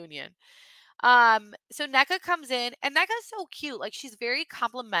damn reunion. So NECA comes in and NECA's so cute. Like, she's very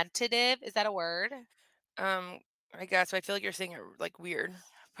complimentative. Is that a word? Um, I guess, but I feel like you're saying it, like, weird.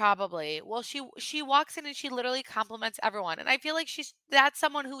 Probably. Well, she walks in and she literally compliments everyone. And I feel like that's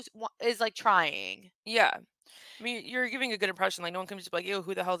someone is like trying. Yeah. I mean, you're giving a good impression, like, no one can just be like, "Ew,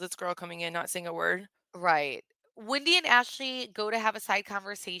 who the hell is this girl coming in not saying a word?" Right. Wendy and Ashley go to have a side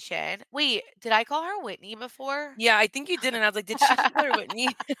conversation. Wait, did I call her Whitney before? Yeah, I think you did, and I was like, "Did she just call her Whitney?"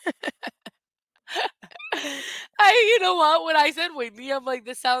 You know what? When I said Whitney, I'm like,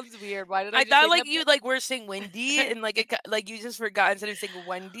 this sounds weird. Why did I I just thought, say like, that? you, like, were saying Wendy, and, like, like, you just forgot instead of saying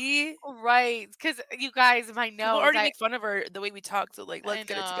Wendy. Right. Because you guys, my People notes, already make fun of her the way we talk, so, like, let's I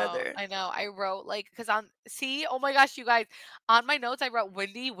get it know, together. I know. I wrote like, because oh my gosh, you guys, on my notes, I wrote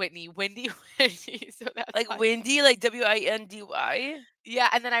Wendy, Whitney, Wendy, Whitney. So that's Like, why. Windy, like, Windy? Yeah,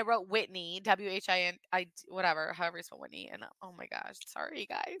 and then I wrote Whitney, whatever, however you spell Whitney. And oh my gosh, sorry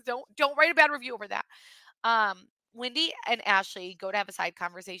guys. Don't write a bad review over that. Wendy and Ashley go to have a side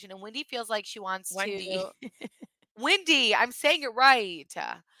conversation, and Wendy feels like she wants Wendy. to Wendy, I'm saying it right.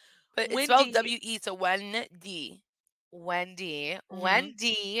 But it's spelled Wendy W-E, so Wendy. Mhm.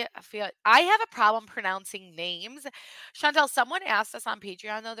 Wendy, I have a problem pronouncing names. Chantel, someone asked us on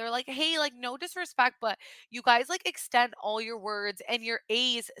Patreon though. They're like, "Hey, like, no disrespect, but you guys like extend all your words and your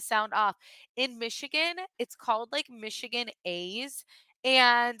A's sound off." In Michigan, it's called like Michigan A's,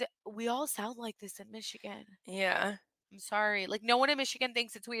 and we all sound like this in Michigan. Yeah. I'm sorry. Like, no one in Michigan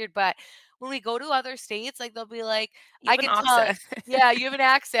thinks it's weird, but when we go to other states, like, they'll be like, You I have an can tell, accent. yeah, you have an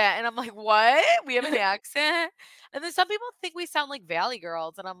accent. And I'm like, what? We have an accent? And then some people think we sound like Valley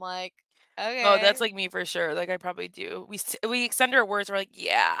girls. And I'm like, Oh, okay, that's, like, me for sure, like, I probably do. We extend our words, we're like,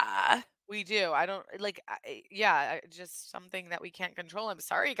 "Yeah." we do. I don't like, yeah, just something that we can't control. I'm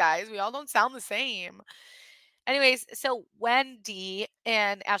sorry, guys. We all don't sound the same. Anyways, so Wendy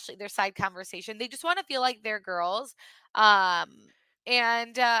and Ashley, their side conversation, they just want to feel like they're girls. Um,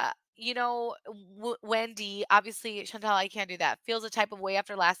 And Wendy, obviously, Chantal, I can't do that. Feels a type of way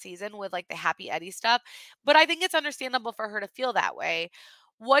after last season with like the Happy Eddie stuff, but I think it's understandable for her to feel that way.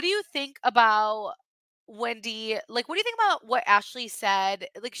 What do you think about Wendy? Like, what do you think about what Ashley said?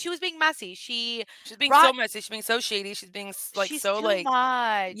 Like, she was being messy. She's being so Brought messy. She's being so shady. She's being she's so too like,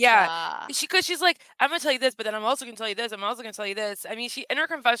 much. yeah, because she's like, I'm gonna tell you this, but then I'm also gonna tell you this. I'm also gonna tell you this. I mean, she in her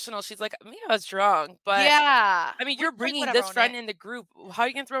confessional, she's like, maybe I was drunk, but Yeah, I mean, which you're like bringing whatever this on it. friend in the group. How are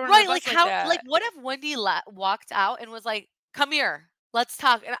you gonna throw her under the Right, like bus like how like that? what if Wendy walked out and was like, "Come here. Let's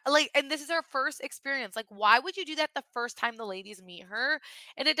talk." And this is her first experience. Like why would you do that the first time the ladies meet her?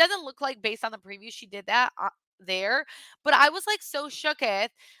 And it doesn't look like based on the preview she did that there, but I was like so shooketh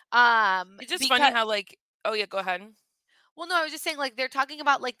It's just funny because how like, oh yeah, go ahead. well, no, I was just saying, like, they're talking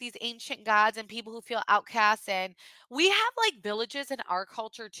about like these ancient gods and people who feel outcasts. And we have like villages in our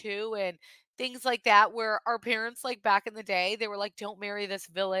culture too, and things like that, where our parents, like back in the day, they were like, don't marry this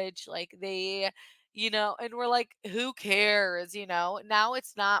village. Like, and we're like, who cares? Now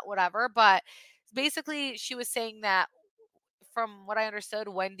it's not whatever. But basically, she was saying that from what I understood,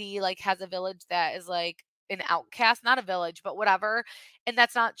 Wendy like has a village that is like an outcast, not a village, but whatever. And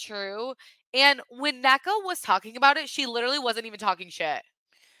that's not true. And when Neko was talking about it, she literally wasn't even talking shit.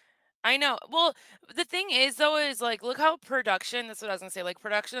 I know. Well, the thing is though is like look how production, that's what I was gonna say. Like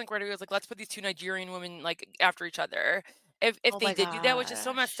production, like where it was like, let's put these two Nigerian women like after each other. If Oh they my did do that, which is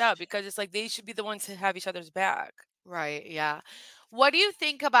so messed gosh. up because it's like they should be the ones to have each other's back. Right. Yeah. What do you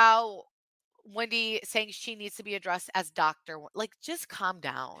think about Wendy saying she needs to be addressed as Doctor? Like, just calm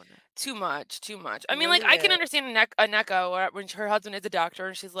down. Too much, too much. I It mean, like really I can is. understand a Neko or when her husband is a doctor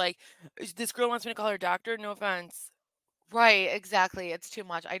and she's like, this girl wants me to call her doctor. No offense. Right, exactly. It's too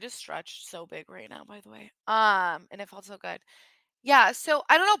much. I just stretched so big right now, by the way. And it felt so good. Yeah, so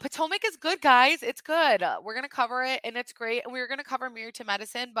I don't know. Potomac is good, guys. It's good. We're gonna cover it, and it's great. And we were gonna cover Married to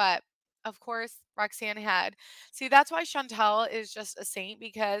Medicine, but of course, Roxanne had. See, that's why Chantel is just a saint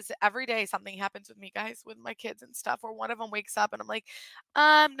because every day something happens with me, guys, with my kids and stuff, or one of them wakes up and I'm like,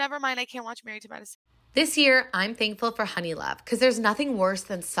 never mind, I can't watch Married to Medicine. This year, I'm thankful for Honey Love because there's nothing worse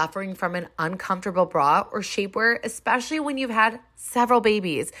than suffering from an uncomfortable bra or shapewear, especially when you've had several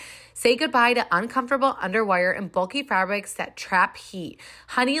babies. Say goodbye to uncomfortable underwire and bulky fabrics that trap heat.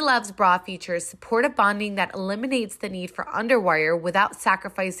 Honey Love's bra features supportive bonding that eliminates the need for underwire without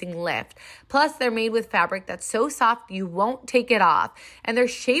sacrificing lift. Plus, they're made with fabric that's so soft you won't take it off. And their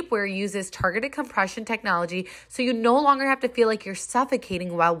shapewear uses targeted compression technology so you no longer have to feel like you're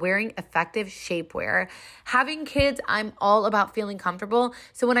suffocating while wearing effective shapewear. Having kids, I'm all about feeling comfortable.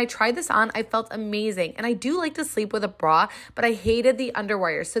 So when I tried this on, I felt amazing. And I do like to sleep with a bra, but I hated the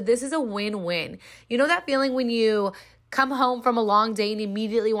underwire. So this is a win-win. You know that feeling when you come home from a long day and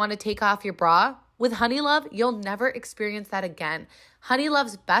immediately want to take off your bra? With Honey Love, you'll never experience that again. Honey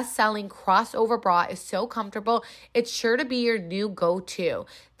Love's best-selling crossover bra is so comfortable, it's sure to be your new go-to.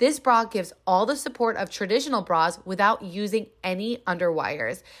 This bra gives all the support of traditional bras without using any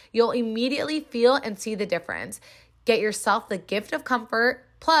underwires. You'll immediately feel and see the difference. Get yourself the gift of comfort.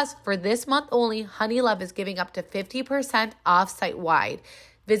 Plus, for this month only, Honey Love is giving up to 50% off site-wide.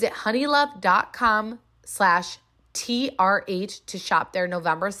 Visit honeylove.com/TRH to shop their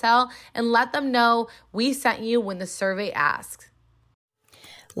November sale and let them know we sent you when the survey asks.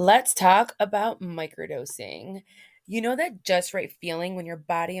 Let's talk about microdosing. You know that just right feeling when your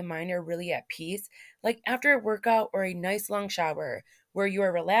body and mind are really at peace, like after a workout or a nice long shower, where you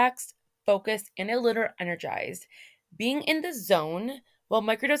are relaxed, focused, and a little energized. Being in the zone, well,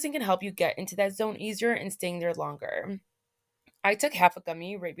 microdosing can help you get into that zone easier and staying there longer. I took half a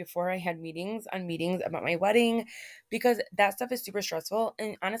gummy right before I had meetings about my wedding because that stuff is super stressful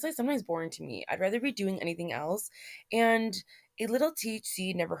and honestly sometimes boring to me. I'd rather be doing anything else. And a little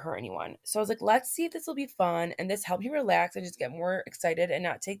THC never hurt anyone. So I was like, let's see if this will be fun and this help you relax and just get more excited and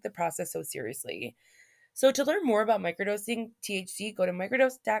not take the process so seriously. So to learn more about microdosing THC, go to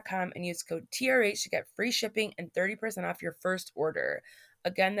microdose.com and use code TRH to get free shipping and 30% off your first order.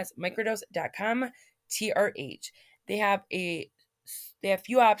 Again, that's microdose.com TRH. They have a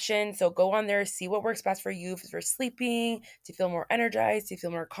few options, so go on there, see what works best for you. If it's for sleeping, to feel more energized, to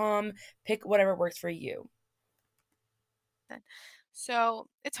feel more calm, pick whatever works for you. So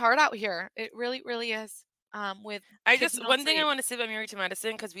it's hard out here. It really, really is. With I kids just who don't one thing I sleep. want to say about Married to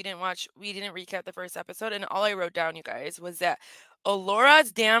Medicine because we didn't recap the first episode, and all I wrote down, you guys, was that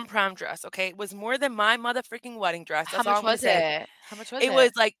Alora's damn prom dress, okay, was more than my motherfucking wedding dress. How That's all much I'm gonna was say. it? How much was It was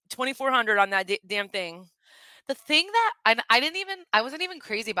it? like $2,400 on that damn thing. the thing that I wasn't even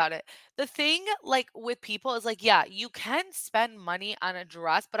crazy about it. The thing, like, with people is, like, yeah, you can spend money on a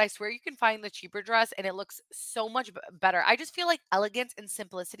dress, but I swear you can find the cheaper dress and it looks so much better. I just feel like elegance and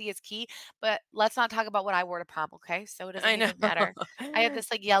simplicity is key, but let's not talk about what I wore to prom, okay? So it doesn't I know. even matter. I had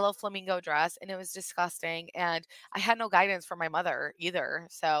this, like, yellow flamingo dress and it was disgusting, and I had no guidance from my mother either.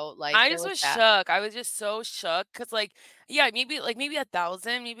 So, like, I there just was was that. shook. I was just so shook because, like, yeah, maybe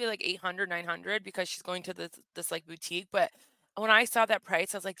 1,000, maybe like 800, 900 because she's going to this like boutique. But when I saw that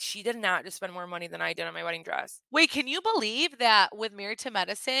price, I was like, she did not just spend more money than I did on my wedding dress. Wait, can you believe that with Married to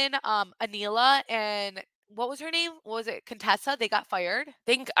Medicine, Anila and what was her name? Was it Contessa? They got fired.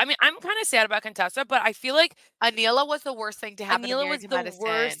 I mean, I'm kind of sad about Contessa, but I feel like Anila was the worst thing to happen to Anila Married was to the Medicine.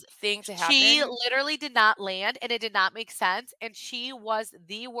 worst thing to She happen. literally did not land and it did not make sense. And she was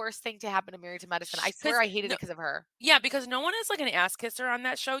the worst thing to happen to Married to Medicine. I swear Because I hated it because of her. Yeah, because no one is like an ass kisser on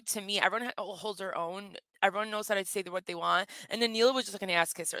that show. To me, everyone holds their own. Everyone knows how to say what they want. And then Neela was just like an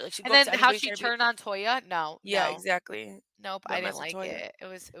ass kisser. Like she'd And go up to then how anybody, she say, turned on Toya. No, yeah, no. exactly. Nope, I Don't didn't mess with like Toya. it.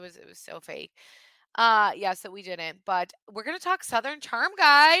 It was so fake. Yeah, so we didn't. But we're gonna talk Southern Charm,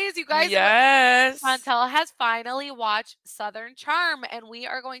 guys. You guys, Yes. Chantel has finally watched Southern Charm, and we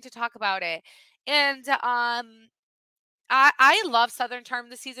are going to talk about it. And I love Southern Charm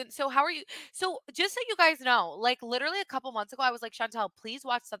this season. So how are you? So just so you guys know, like literally a couple months ago, I was like, Chantel, please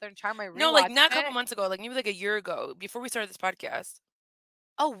watch Southern Charm. I No, like rewatched not a couple it. months ago, like maybe like a year ago, before we started this podcast.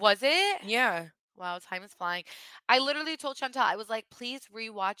 Oh, was it? Yeah. Wow, time is flying. I literally told Chantel, I was like, please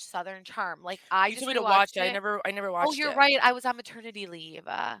rewatch Southern Charm. Like I You told just me to watch rewatched it. it. I never Oh, watched you're it. right. I was on maternity leave.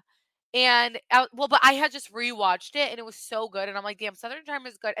 Well, but I had just rewatched it and it was so good. And I'm like, damn, Southern Charm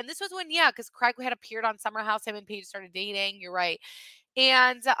is good. And this was when, yeah, because Craig had appeared on Summer House. Him and Paige started dating. You're right.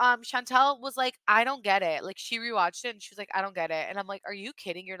 And Chantel was like, I don't get it. Like she rewatched it and she was like, I don't get it. And I'm like, are you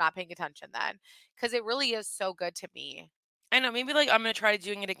kidding? You're not paying attention then. Because it really is so good to me. I know, maybe like I'm gonna try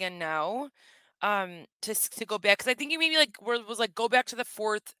doing it again now. To go back because I think you maybe like was like go back to the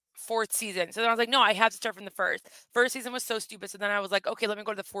fourth season. So then I was like, no, I have to start from the first. First season was so stupid. So then I was like, okay, let me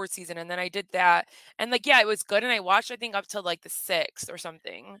go to the fourth season, and then I did that, and like yeah, it was good, and I watched I think up to like the sixth or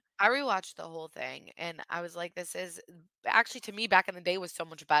something. I rewatched the whole thing and I was like, this is actually to me back in the day was so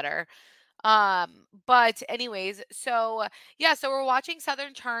much better. But anyways, so yeah, so we're watching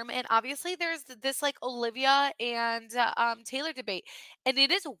Southern Charm, and obviously there's this like Olivia and Taylor debate. And it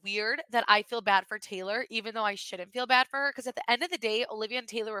is weird that I feel bad for Taylor, even though I shouldn't feel bad for her, because at the end of the day, Olivia and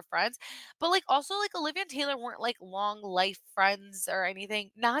Taylor were friends. But like also like Olivia and Taylor weren't like long life friends or anything.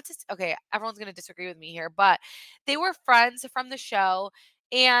 Not just okay, everyone's gonna disagree with me here, but they were friends from the show.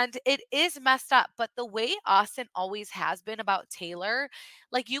 And it is messed up, but the way Austin always has been about Taylor,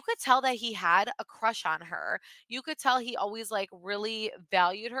 like you could tell that he had a crush on her. You could tell he always like really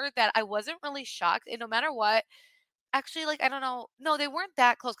valued her, that I wasn't really shocked. And no matter what, actually, like I don't know. No, they weren't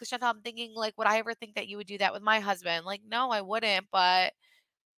that close because Chantal, I'm thinking like, would I ever think that you would do that with my husband? Like, no, I wouldn't, but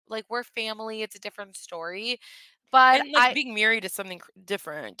like we're family, it's a different story. But And like being married is something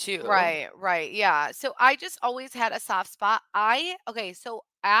different too. right, right. Yeah. So I just always had a soft spot. Okay, so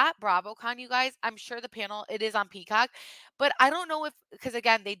at BravoCon, you guys, I'm sure the panel it is on Peacock, but I don't know if because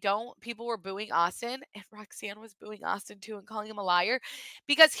again, they don't people were booing Austin and Roxanne was booing Austin too and calling him a liar.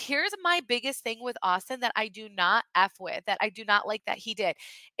 Because here's my biggest thing with Austin that I do not F with, that I do not like that he did,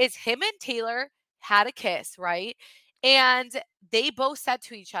 is him and Taylor had a kiss, right? And they both said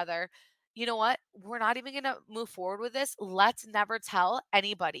to each other, you know what? We're not even going to move forward with this. Let's never tell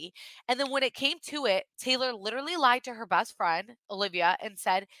anybody. And then when it came to it, Taylor literally lied to her best friend, Olivia, and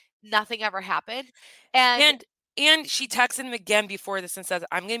said nothing ever happened. And And she texted him again before this and says,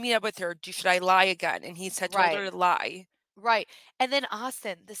 "I'm gonna meet up with her. Should I lie again?" And he said, told right, her to lie. right. And then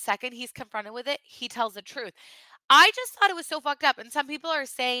Austin, the second he's confronted with it, he tells the truth. I just thought it was so fucked up. And some people are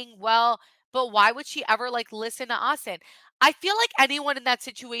saying, well, but why would she ever like listen to Austin? I feel like anyone in that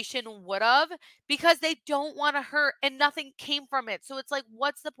situation would have because they don't want to hurt and nothing came from it. So it's like,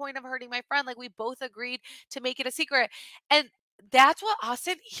 what's the point of hurting my friend? Like we both agreed to make it a secret. And that's what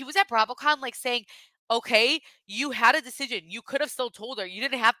Austin, he was at BravoCon like saying, okay, you had a decision. You could have still told her. You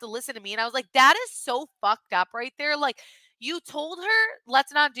didn't have to listen to me. And I was like, that is so fucked up right there. Like you told her,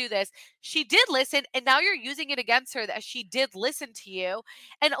 let's not do this. She did listen, and now you're using it against her that she did listen to you.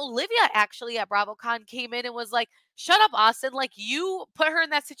 And Olivia actually at BravoCon came in and was like, shut up, Austin. Like you put her in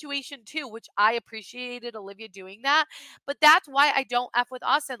that situation too, which I appreciated Olivia doing that. But that's why I don't F with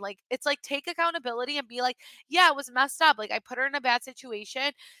Austin. Like it's like take accountability and be like, yeah, it was messed up. Like I put her in a bad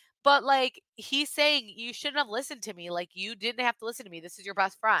situation. But, like, he's saying, "You shouldn't have listened to me, like, you didn't have to listen to me, this is your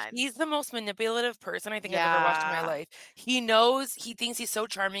best friend." He's the most manipulative person I think I've ever watched in my Yeah. life. He knows he thinks he's so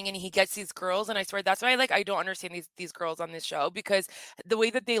charming and he gets these girls, and I swear that's why, like, I don't understand these girls on this show because the way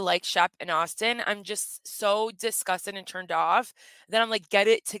that they like Shep and Austin, I'm just so disgusted and turned off that I'm like, "Get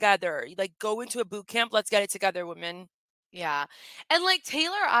it together. Like, go into a boot camp. Let's get it together, women." Yeah. And like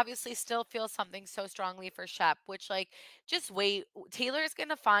Taylor obviously still feels something so strongly for Shep, which like just wait. Taylor's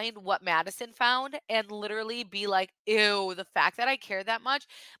gonna find what Madison found and literally be like, ew, the fact that I care that much.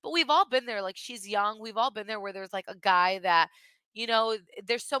 But we've all been there. Like she's young. We've all been there where there's like a guy that,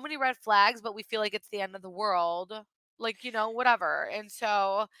 there's so many red flags, but we feel like it's the end of the world. Like, whatever. And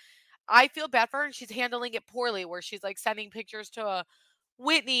so I feel bad for her and she's handling it poorly, where she's like sending pictures to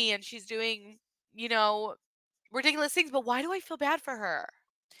Whitney and she's doing, you know, ridiculous things, but why do I feel bad for her?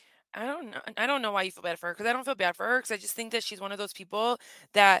 I don't know why you feel bad for her because I don't feel bad for her because I just think that she's one of those people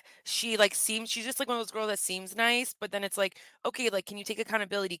that she like seems she's just like one of those girls that seems nice, but then it's like, okay, like can you take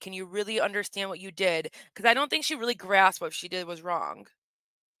accountability? Can you really understand what you did? Because I don't think she really grasped what she did was wrong.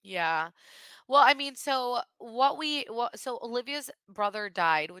 Yeah. Well, I mean, so Olivia's brother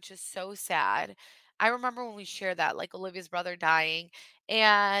died, which is so sad. I remember when we shared that, like Olivia's brother dying,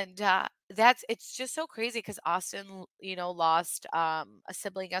 and it's just so crazy because Austin, lost a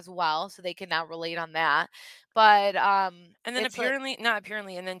sibling as well, so they can now relate on that. But And then it's like apparently, not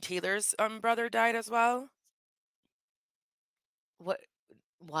apparently, and then Taylor's brother died as well. what?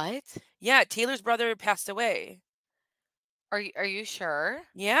 What? Yeah, Taylor's brother passed away. Are you sure?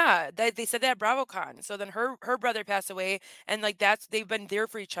 Yeah, they said that at BravoCon. So then her brother passed away, and like that's they've been there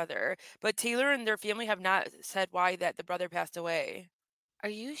for each other. But Taylor and their family have not said why that the brother passed away. Are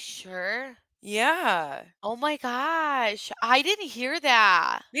you sure? Yeah. Oh my gosh, I didn't hear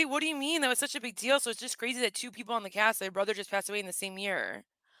that. Wait, what do you mean? That was such a big deal. So it's just crazy that two people on the cast, their brother just passed away in the same year.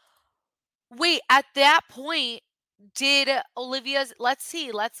 Wait, at that point, did Olivia's let's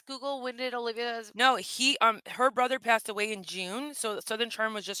see, let's Google when did Olivia's No, her brother passed away in June, so Southern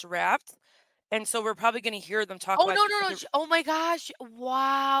Charm was just wrapped, and so we're probably gonna hear them talk Oh, about no, it no, no, oh my gosh,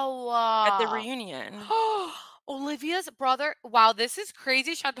 at the wow. reunion. Olivia's brother wow, this is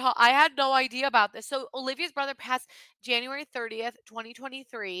crazy, Chantal, I had no idea about this. So, Olivia's brother passed January 30th,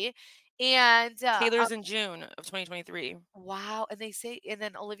 2023, and, Taylor's in June of 2023. wow, and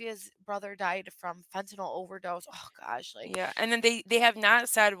then Olivia's brother died from fentanyl overdose. Oh gosh, like Yeah, and then they have not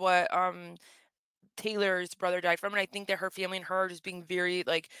said what Taylor's brother died from, and I think that her family and her are just being very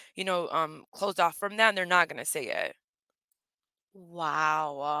like, closed off from that, and they're not gonna say it.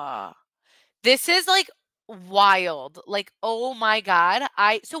 wow, this is, like, wild. Like, oh my god.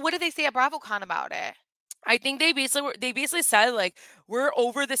 I so what did they say at BravoCon about it? I think they basically said like we're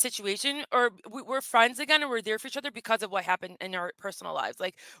over the situation or we're friends again and we're there for each other because of what happened in our personal lives.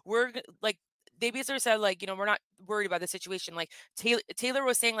 Like like they basically said like we're not worried about the situation. Like Taylor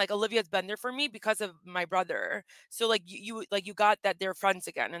was saying like Olivia's been there for me because of my brother. So like you got that they're friends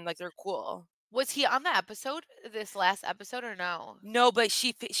again and like they're cool. Was he on the episode, this last episode, or no? No, but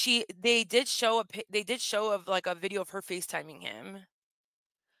she they did show of like a video of her FaceTiming him.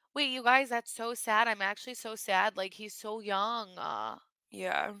 Wait, you guys, that's so sad. I'm actually so sad, like, he's so young.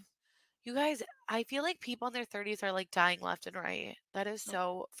 Yeah. You guys, I feel like people in their 30s are, like, dying left and right. That is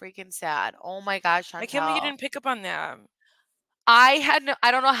so freaking sad. Oh my gosh, I can't believe you Chantal. didn't pick up on that. I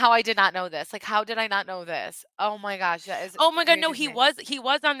don't know how I did not know this. Like, how did I not know this? Oh my gosh, that is Oh my god, no, crazy to he me. was he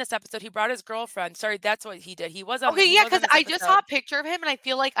was on this episode. He brought his girlfriend. Sorry, that's what he did. Okay, He yeah, was on because this I just saw episode. a picture of him and I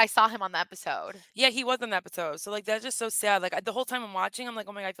feel like I saw him on the episode. Yeah, he was on the episode. So like that's just so sad. Like the whole time I'm watching, I'm like,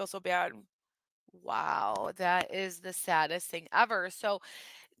 oh my god, I feel so bad. Wow, that is the saddest thing ever. So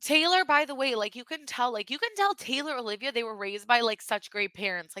Taylor, by the way, like you can tell Taylor, Olivia, they were raised by like such great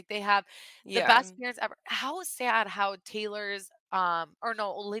parents. Like they have the Yeah, best parents ever. How sad how Taylor's or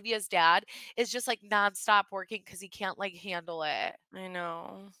no, Olivia's dad is just like nonstop working because he can't like handle it. I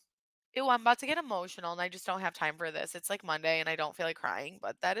know. Ew, I'm about to get emotional and I just don't have time for this. It's like Monday and I don't feel like crying,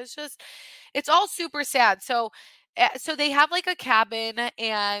 but that is just it's all super sad. So they have like a cabin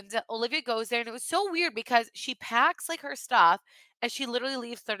and Olivia goes there and it was so weird because she packs like her stuff and she literally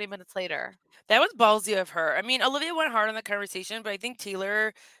leaves 30 minutes later. That was ballsy of her. I mean, Olivia went hard on the conversation, but I think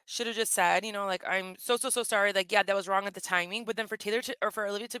Taylor should have just said, like, I'm so sorry. Like, yeah, that was wrong at the timing. But then for Taylor to, or for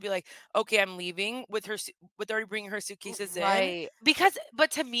Olivia to be like, okay, I'm leaving with with already bringing her suitcases in. Right. Because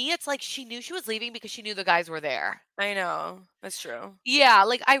but to me it's like she knew she was leaving because she knew the guys were there. I know. That's true. Yeah,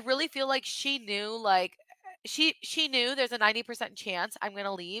 like, I really feel like she knew, like, she knew there's a 90% chance I'm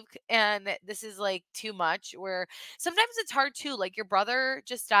gonna leave, and that this is, like, too much, where sometimes it's hard too, like, your brother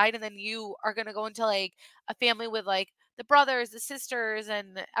just died, and then you are gonna go into, like, a family with, like, the brothers, the sisters,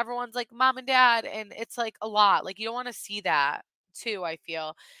 and everyone's like mom and dad, and it's like a lot. Like you don't want to see that too, I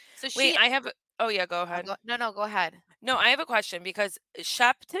feel. So Wait, she I have. Oh yeah, go oh, ahead. no, go ahead. No, I have a question because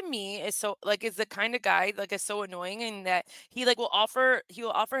Shep to me is so like is the kind of guy like is so annoying in that he will offer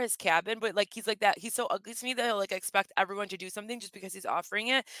his cabin, but like he's like that he's so ugly to me that he'll like expect everyone to do something just because he's offering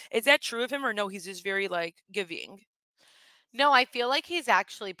it. Is that true of him or no? He's just very like giving. No, I feel like he's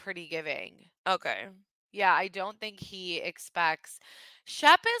actually pretty giving. Okay, Yeah, I don't think he expects.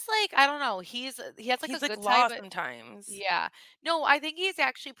 Shep is like, I don't know, he has like a he's like good side, lost but sometimes. yeah. No, I think he's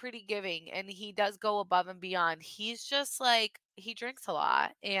actually pretty giving and he does go above and beyond. He's just like he drinks a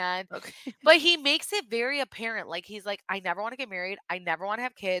lot and Okay, but he makes it very apparent. Like he's like, I never want to get married. I never want to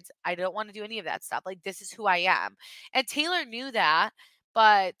have kids. I don't want to do any of that stuff. Like this is who I am. And Taylor knew that,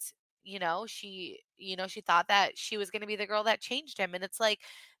 but she thought that she was going to be the girl that changed him. And it's like,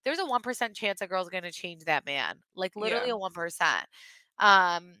 there's a 1% chance a girl's going to change that man. Like literally yeah. a 1%.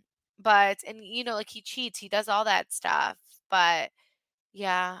 Um, but, and like he cheats, he does all that stuff. But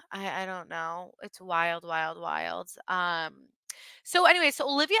yeah, I don't know. It's wild, wild, wild. So anyway, so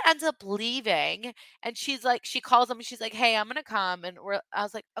Olivia ends up leaving and she's like, she calls him and she's like, hey, I'm gonna come. And I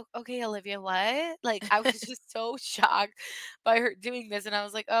was like, okay, Olivia, what? Like I was just so shocked by her doing this. And I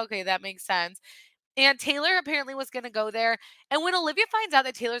was like, okay, that makes sense. And Taylor apparently was gonna go there. And when Olivia finds out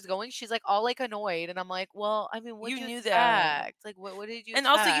that Taylor's going, she's like all like annoyed. And I'm like, well, I mean, what'd You you knew that. expect? Like what did you And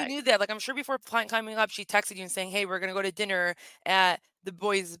also you expect? knew that. Like I'm sure before climbing up, she texted you and saying, "Hey, we're gonna go to dinner at the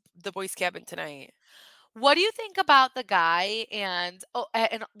boys' cabin tonight." What do you think about the guy and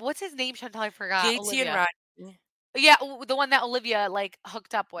what's his name, Chantal? I forgot. JT and Olivia. Rodney. Yeah, the one that Olivia like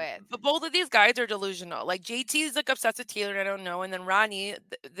hooked up with. But both of these guys are delusional. Like JT is like obsessed with Taylor, and I don't know. And then Ronnie,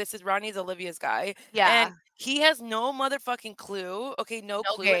 this is Ronnie's Olivia's guy, and Yeah, he has no motherfucking clue. Okay, no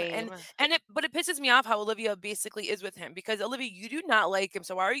no clue. game. But it pisses me off how Olivia basically is with him because Olivia, you do not like him.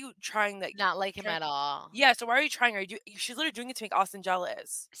 So why are you trying that? Not like him Trying, at all. yeah. So why are you trying? She's literally doing it to make Austin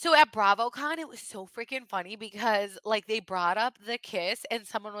jealous. So at BravoCon, it was so freaking funny because like they brought up the kiss and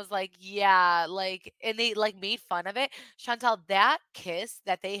someone was like, yeah, like, and they like made fun of it. Chantal, that kiss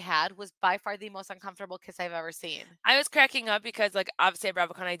that they had was by far the most uncomfortable kiss I've ever seen. I was cracking up because, like, obviously at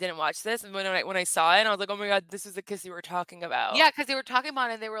BravoCon I didn't watch this, and when I saw it, I was like, "Oh my god, this is the kiss you were talking about." Yeah, because they were talking about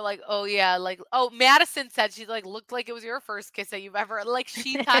it and they were like, "Oh, yeah," like, "Oh," Madison said she's like, "Looked like it was your first kiss that you've ever," like,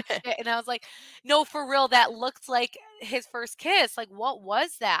 she touched it, and I was like, "No, for real, that looked like his first kiss, like, what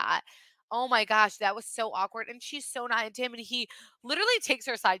was that?" Oh my gosh, that was so awkward, and she's so not into him, and he literally takes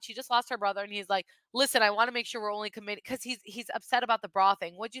her aside. She just lost her brother, and he's like, "Listen, I wanna make sure we're only committed," because he's upset about the bra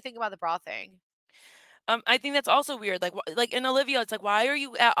thing. What'd you think about the bra thing? I think that's also weird. Like in Olivia, it's like, why are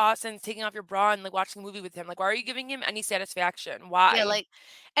you at Austin's taking off your bra and like watching a movie with him? Like, why are you giving him any satisfaction? Yeah, Why? like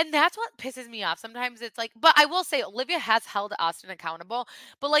and that's what pisses me off. Sometimes it's like but I will say Olivia has held Austin accountable,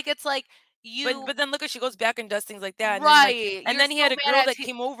 but, like, it's like But you but then look at she goes back and does things like that, right, and you're then he so had a mad girl at that t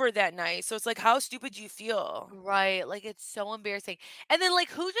came over that night. So it's like, how stupid do you feel? right, like, it's so embarrassing. And then, like,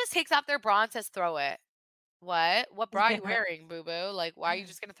 who just takes off their bra and says, "Throw it"? What? What bra are you Yeah. wearing, boo boo? Like, why are you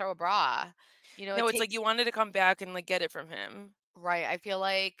just gonna throw a bra? It No, it's like takes you wanted to come back and like get it from him. right, I feel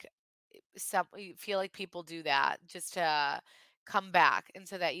like you feel like people do that just to come back and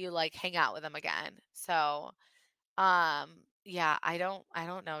so that you, like, hang out with them again. So yeah, I don't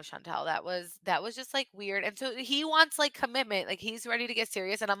know, Chantel. That was just like weird. And so he wants like commitment. Like he's ready to get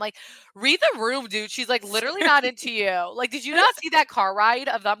serious. And I'm like, read the room, dude. She's like literally not into you. Like, did you not see that car ride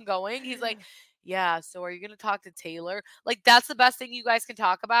of them going? He's like, yeah, so are you gonna talk to Taylor? Like, that's the best thing you guys can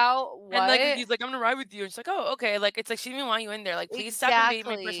talk about. And like What? he's like, I'm gonna ride with you. And she's like, oh, okay. Like it's like she didn't want you in there. Like, please stop invading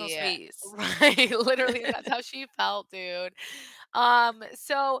my personal Exactly. space. Right. Literally, that's how she felt, dude.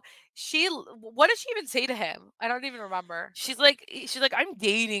 So what did she even say to him? I don't even remember. She's like, I'm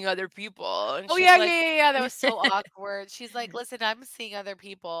dating other people. And Oh, she's yeah, yeah, like yeah, yeah, that was so awkward. She's like, "Listen, I'm seeing other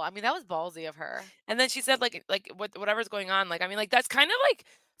people." I mean, that was ballsy of her. and then she said whatever's going on. Like, I mean, like that's kind of like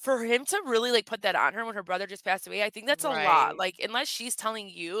for him to really like put that on her when her brother just passed away, I think that's a lot. Right. Like, unless she's telling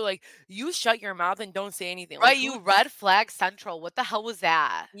you, like, you shut your mouth and don't say anything. Like Right, who you red flag central. What the hell was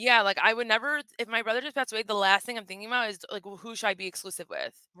that? yeah, like I would never if my brother just passed away, the last thing I'm thinking about is like who should I be exclusive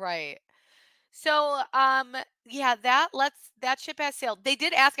with? Right. So, yeah, that ship has sailed. They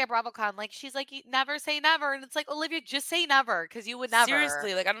did ask at BravoCon, like, she's like, "You never say never," and it's like, Olivia, just say never, because you would never.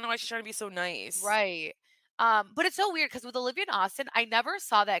 Seriously, like I don't know why she's trying to be so nice. Right. But it's so weird because with Olivia and Austin, I never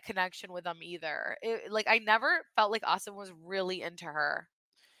saw that connection with them either. Like, I never felt like Austin was really into her.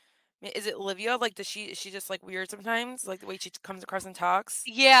 Is it Olivia? Like, does she is she just like weird sometimes? Like the way she comes across and talks?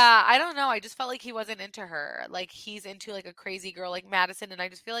 Yeah, I don't know. I just felt like he wasn't into her. Like he's into like a crazy girl like Madison, and I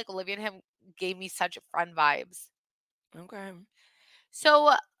just feel like Olivia and him gave me such friend vibes. Okay.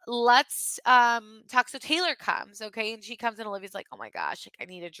 So let's talk. So Taylor comes, okay, and she comes and Olivia's like, "Oh my gosh, like I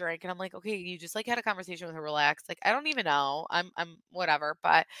need a drink." And I'm like, "Okay, you just like had a conversation with her, relax." Like I don't even know. I'm whatever,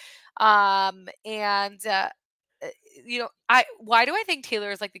 but and uh, I why do I think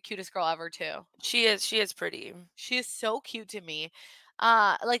Taylor is like the cutest girl ever too? She is pretty. She is so cute to me.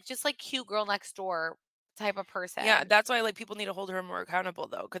 Like just like cute girl next door type of Yeah, person. that's why like people need to hold her more accountable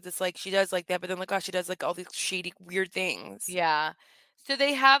though, because it's like she does like that, but then like, gosh, she does like all these shady, weird things. Yeah. So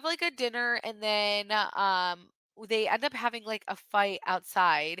they have like a dinner and then they end up having like a fight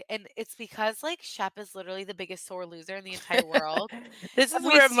outside and it's because like Shep is literally the biggest sore loser in the entire world. This is And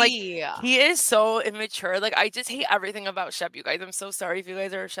we where I'm like, see. he is so immature. Like, I just hate everything about Shep, you guys. I'm so sorry if you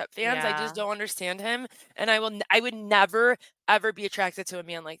guys are Shep fans. I just Yeah. don't understand him, and I would never ever be attracted to a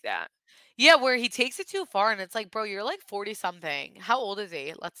man like that. Yeah, where he takes it too far and it's like, bro, you're like 40 something. How old is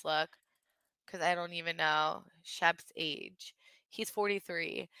he? Let's look. Because I don't even know Shep's age. He's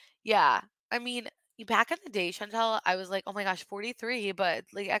 43. Yeah. I mean, back in the day, Chantel, I was like, oh my gosh, 43, but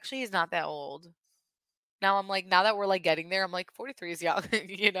like actually he's not that old. Now I'm like, now that we're like getting there, I'm like 43 is young,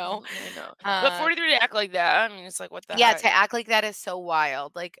 you know? I know, but Uh 43 to act like that, I mean, it's like, what the yeah, heck? to act like that is so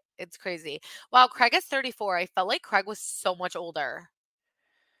wild. Like it's crazy. Wow, Craig is 34. I felt like Craig was so much older.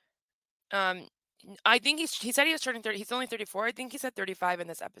 Um, I think he said he was turning 30. He's only 34. I think he said 35 in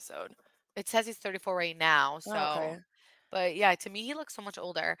this episode. It says he's 34 right now, Oh, so okay. but yeah, to me he looks so much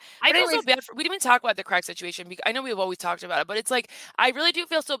older. I But feel so anyways, bad for we didn't even talk about the Craig situation I know we've always talked about it, but it's like I really do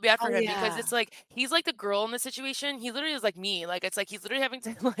feel so bad for oh him because yeah. it's like he's like the girl in the situation. He literally is like me. Like it's like he's literally having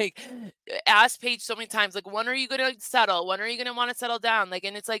to like ask Paige so many times, like, when are you gonna settle? When are you gonna want to settle down? Like,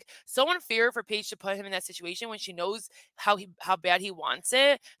 and it's like so unfair for Paige to put him in that situation when she knows how bad he wants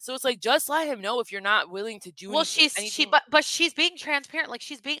it. So it's like just let him know if you're not willing to do Well, anything. but she's being transparent. Like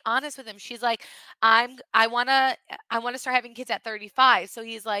she's being honest with him. She's like, I wanna start having kids at 35. So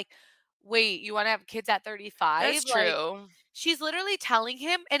he's like, wait, you want to have kids at 35? That's Like true. she's literally telling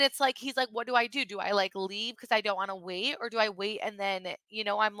him, and it's like he's like, what do I do? Do I like leave because I don't want to wait, or do I wait and then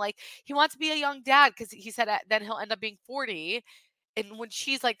I'm like, he wants to be a young dad because he said then he'll end up being 40 and when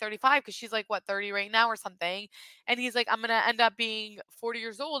she's like 35 because she's like what 30 right now or something and he's like I'm gonna end up being 40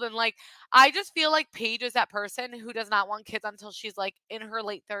 years old and like I just feel like Paige is that person who does not want kids until she's like in her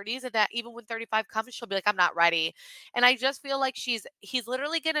late 30s and that even when 35 comes she'll be like I'm not ready and I just feel like he's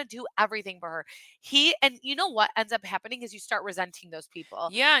literally gonna do everything for her. He and you know what ends up happening is you start resenting those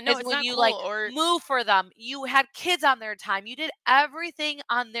people Yeah, no, is it's when not you cool. like Or move for them, you had kids on their time, you did everything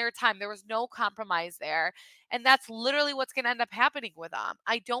on their time, there was no compromise there and that's literally what's going to end up happening with them.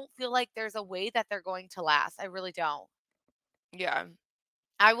 I don't feel like there's a way that they're going to last. I really don't. yeah.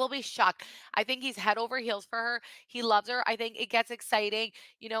 I will be shocked. I think he's head over heels for her. He loves her. I think it gets exciting.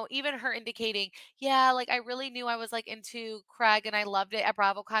 Even her indicating, yeah, like I really knew I was like into Craig and I loved it at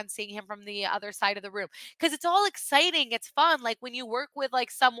BravoCon seeing him from the other side of the room. Cause it's all exciting. It's fun. Like when you work with like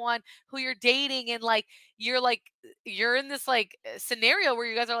someone who you're dating and you're in this like scenario where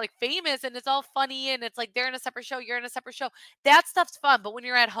you guys are like famous and it's all funny and it's like they're in a separate show, you're in a separate show. That stuff's fun. But when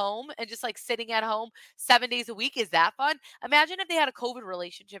you're at home and just like sitting at home 7 days a week, is that fun? Imagine if they had a COVID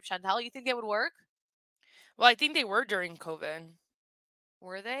relationship, Chantel. You think they would work? Well, I think they were during COVID.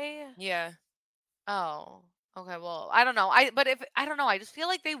 Were they? Yeah. Oh, okay. Well, I don't know. But if I don't know, I just feel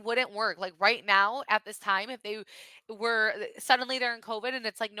like they wouldn't work. Like right now at this time, if they were suddenly they're in COVID and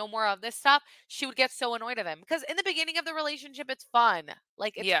it's like no more of this stuff, she would get so annoyed of him because in the beginning of the relationship, it's fun.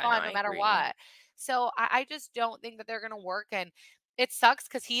 Like it's Yeah, no, fun I no matter agree. what. So I just don't think that they're gonna work and. It sucks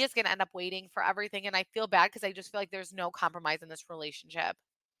because he is going to end up waiting for everything. And I feel bad because I just feel like there's no compromise in this relationship.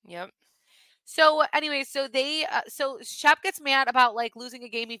 Yep. So anyway, so Shep gets mad about like losing a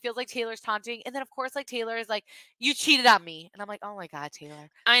game. He feels like Taylor's taunting, and then of course like Taylor is like, "You cheated on me," and I'm like, "Oh my god,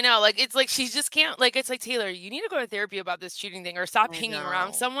 Taylor." I know, like, it's like she just can't like, it's like, "Taylor, you need to go to therapy about this cheating thing or stop I hanging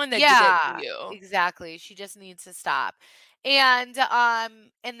around know. someone that did that to Yeah, you." exactly. She just needs to stop. And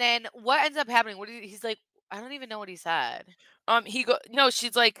then what ends up happening? He's like, I don't even know what he said. He go no,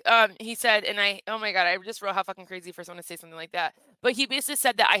 she's like, he said, and oh my god, I just wrote how fucking crazy for someone to say something like that. But he basically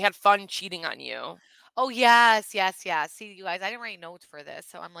said that I had fun cheating on you. Oh yes, yes, yes. See, you guys, I didn't write notes for this,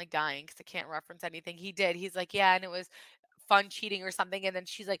 so I'm like dying because I can't reference anything. He did. He's like, yeah, and it was fun cheating or something. And then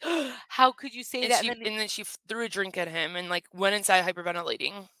she's like, how could you say And that? And then she threw a drink at him and like went inside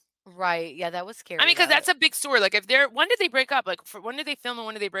hyperventilating. right. Yeah, that was I mean, scary because though. that's a big story. Like, if they're when did they break up? Like, when did they film and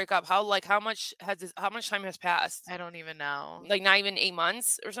when did they break up? How much time has passed? I don't even know. Like, not even 8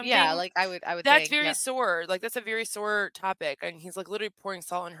 months or Yeah, something. like I would That's think. very Yeah. sore. Like, that's a very sore topic, and he's like literally pouring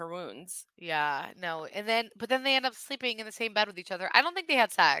salt in her wounds. Yeah, no. And then but then they end up sleeping in the same bed with each other. I don't think they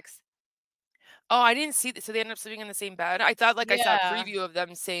had sex. Oh, I didn't see that. So they ended up sleeping in the same bed? I thought, like, I saw a Yeah. preview of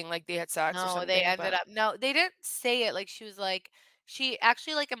them saying, like, they had sex or No, they something, ended but up no, they didn't say it, like, she was like she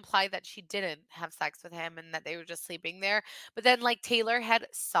actually, like, implied that she didn't have sex with him and that they were just sleeping there, but then, like, Taylor had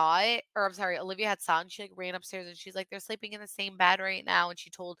saw it or I'm sorry, Olivia had saw it, and she, like, ran upstairs and she's like, "They're sleeping in the same bed right now," and she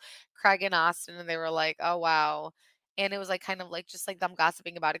told Craig and Austin, and they were like, "Oh, wow." And it was, like, kind of, like, just, like, them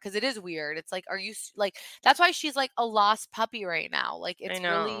gossiping about it because it is weird. It's like, are you s like, that's why she's, like, a lost puppy right now. Like, I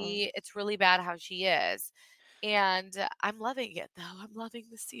know. it's really bad how she is. And I'm loving it though. I'm loving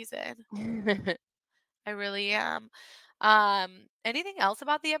the season. I really am. Anything else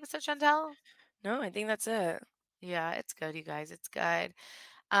about the episode, Chantel? No, I think that's it. Yeah, it's good, you guys. It's good.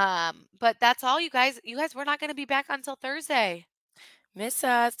 But that's all, you guys. You guys, we're not going to be back until Thursday Miss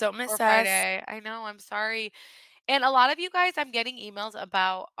us, don't or miss us. Friday. I know. I'm sorry. And a lot of you guys, I'm getting emails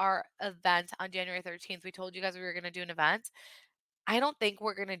about our event on January 13th. We told you guys we were going to do an event. I don't think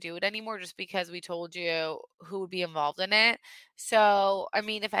we're gonna do it anymore just because we told you who would be involved in it. So, I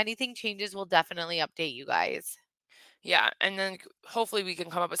mean, if anything changes, we'll definitely update you guys. Yeah, and then hopefully we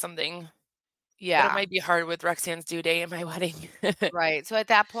can come up with something, but it Yeah, might be hard with Rexanne's due date and my wedding. right. So at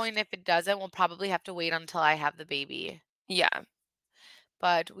that point, if it doesn't, we'll probably have to wait until I have the baby. Yeah.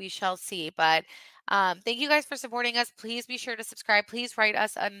 But we shall see. But thank you guys for supporting us. Please be sure to subscribe. Please write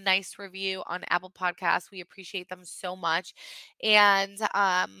us a nice review on Apple Podcasts. We appreciate them so much. And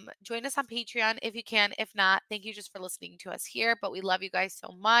join us on Patreon if you can. If not, thank you just for listening to us here. But we love you guys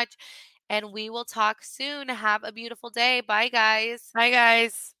so much. And we will talk soon. Have a beautiful day. Bye, guys. Hi,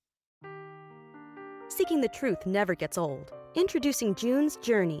 guys. Seeking the truth never gets old. Introducing June's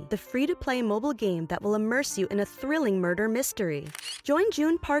Journey, the free-to-play mobile game that will immerse you in a thrilling murder mystery. Join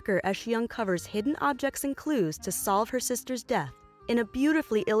June Parker as she uncovers hidden objects and clues to solve her sister's death in a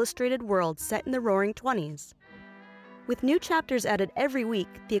beautifully illustrated world set in the Roaring '20s. With new chapters added every week,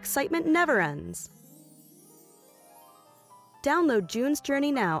 the excitement never ends. Download June's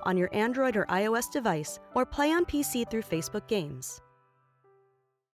Journey now on your Android or iOS device or play on PC through Facebook Games.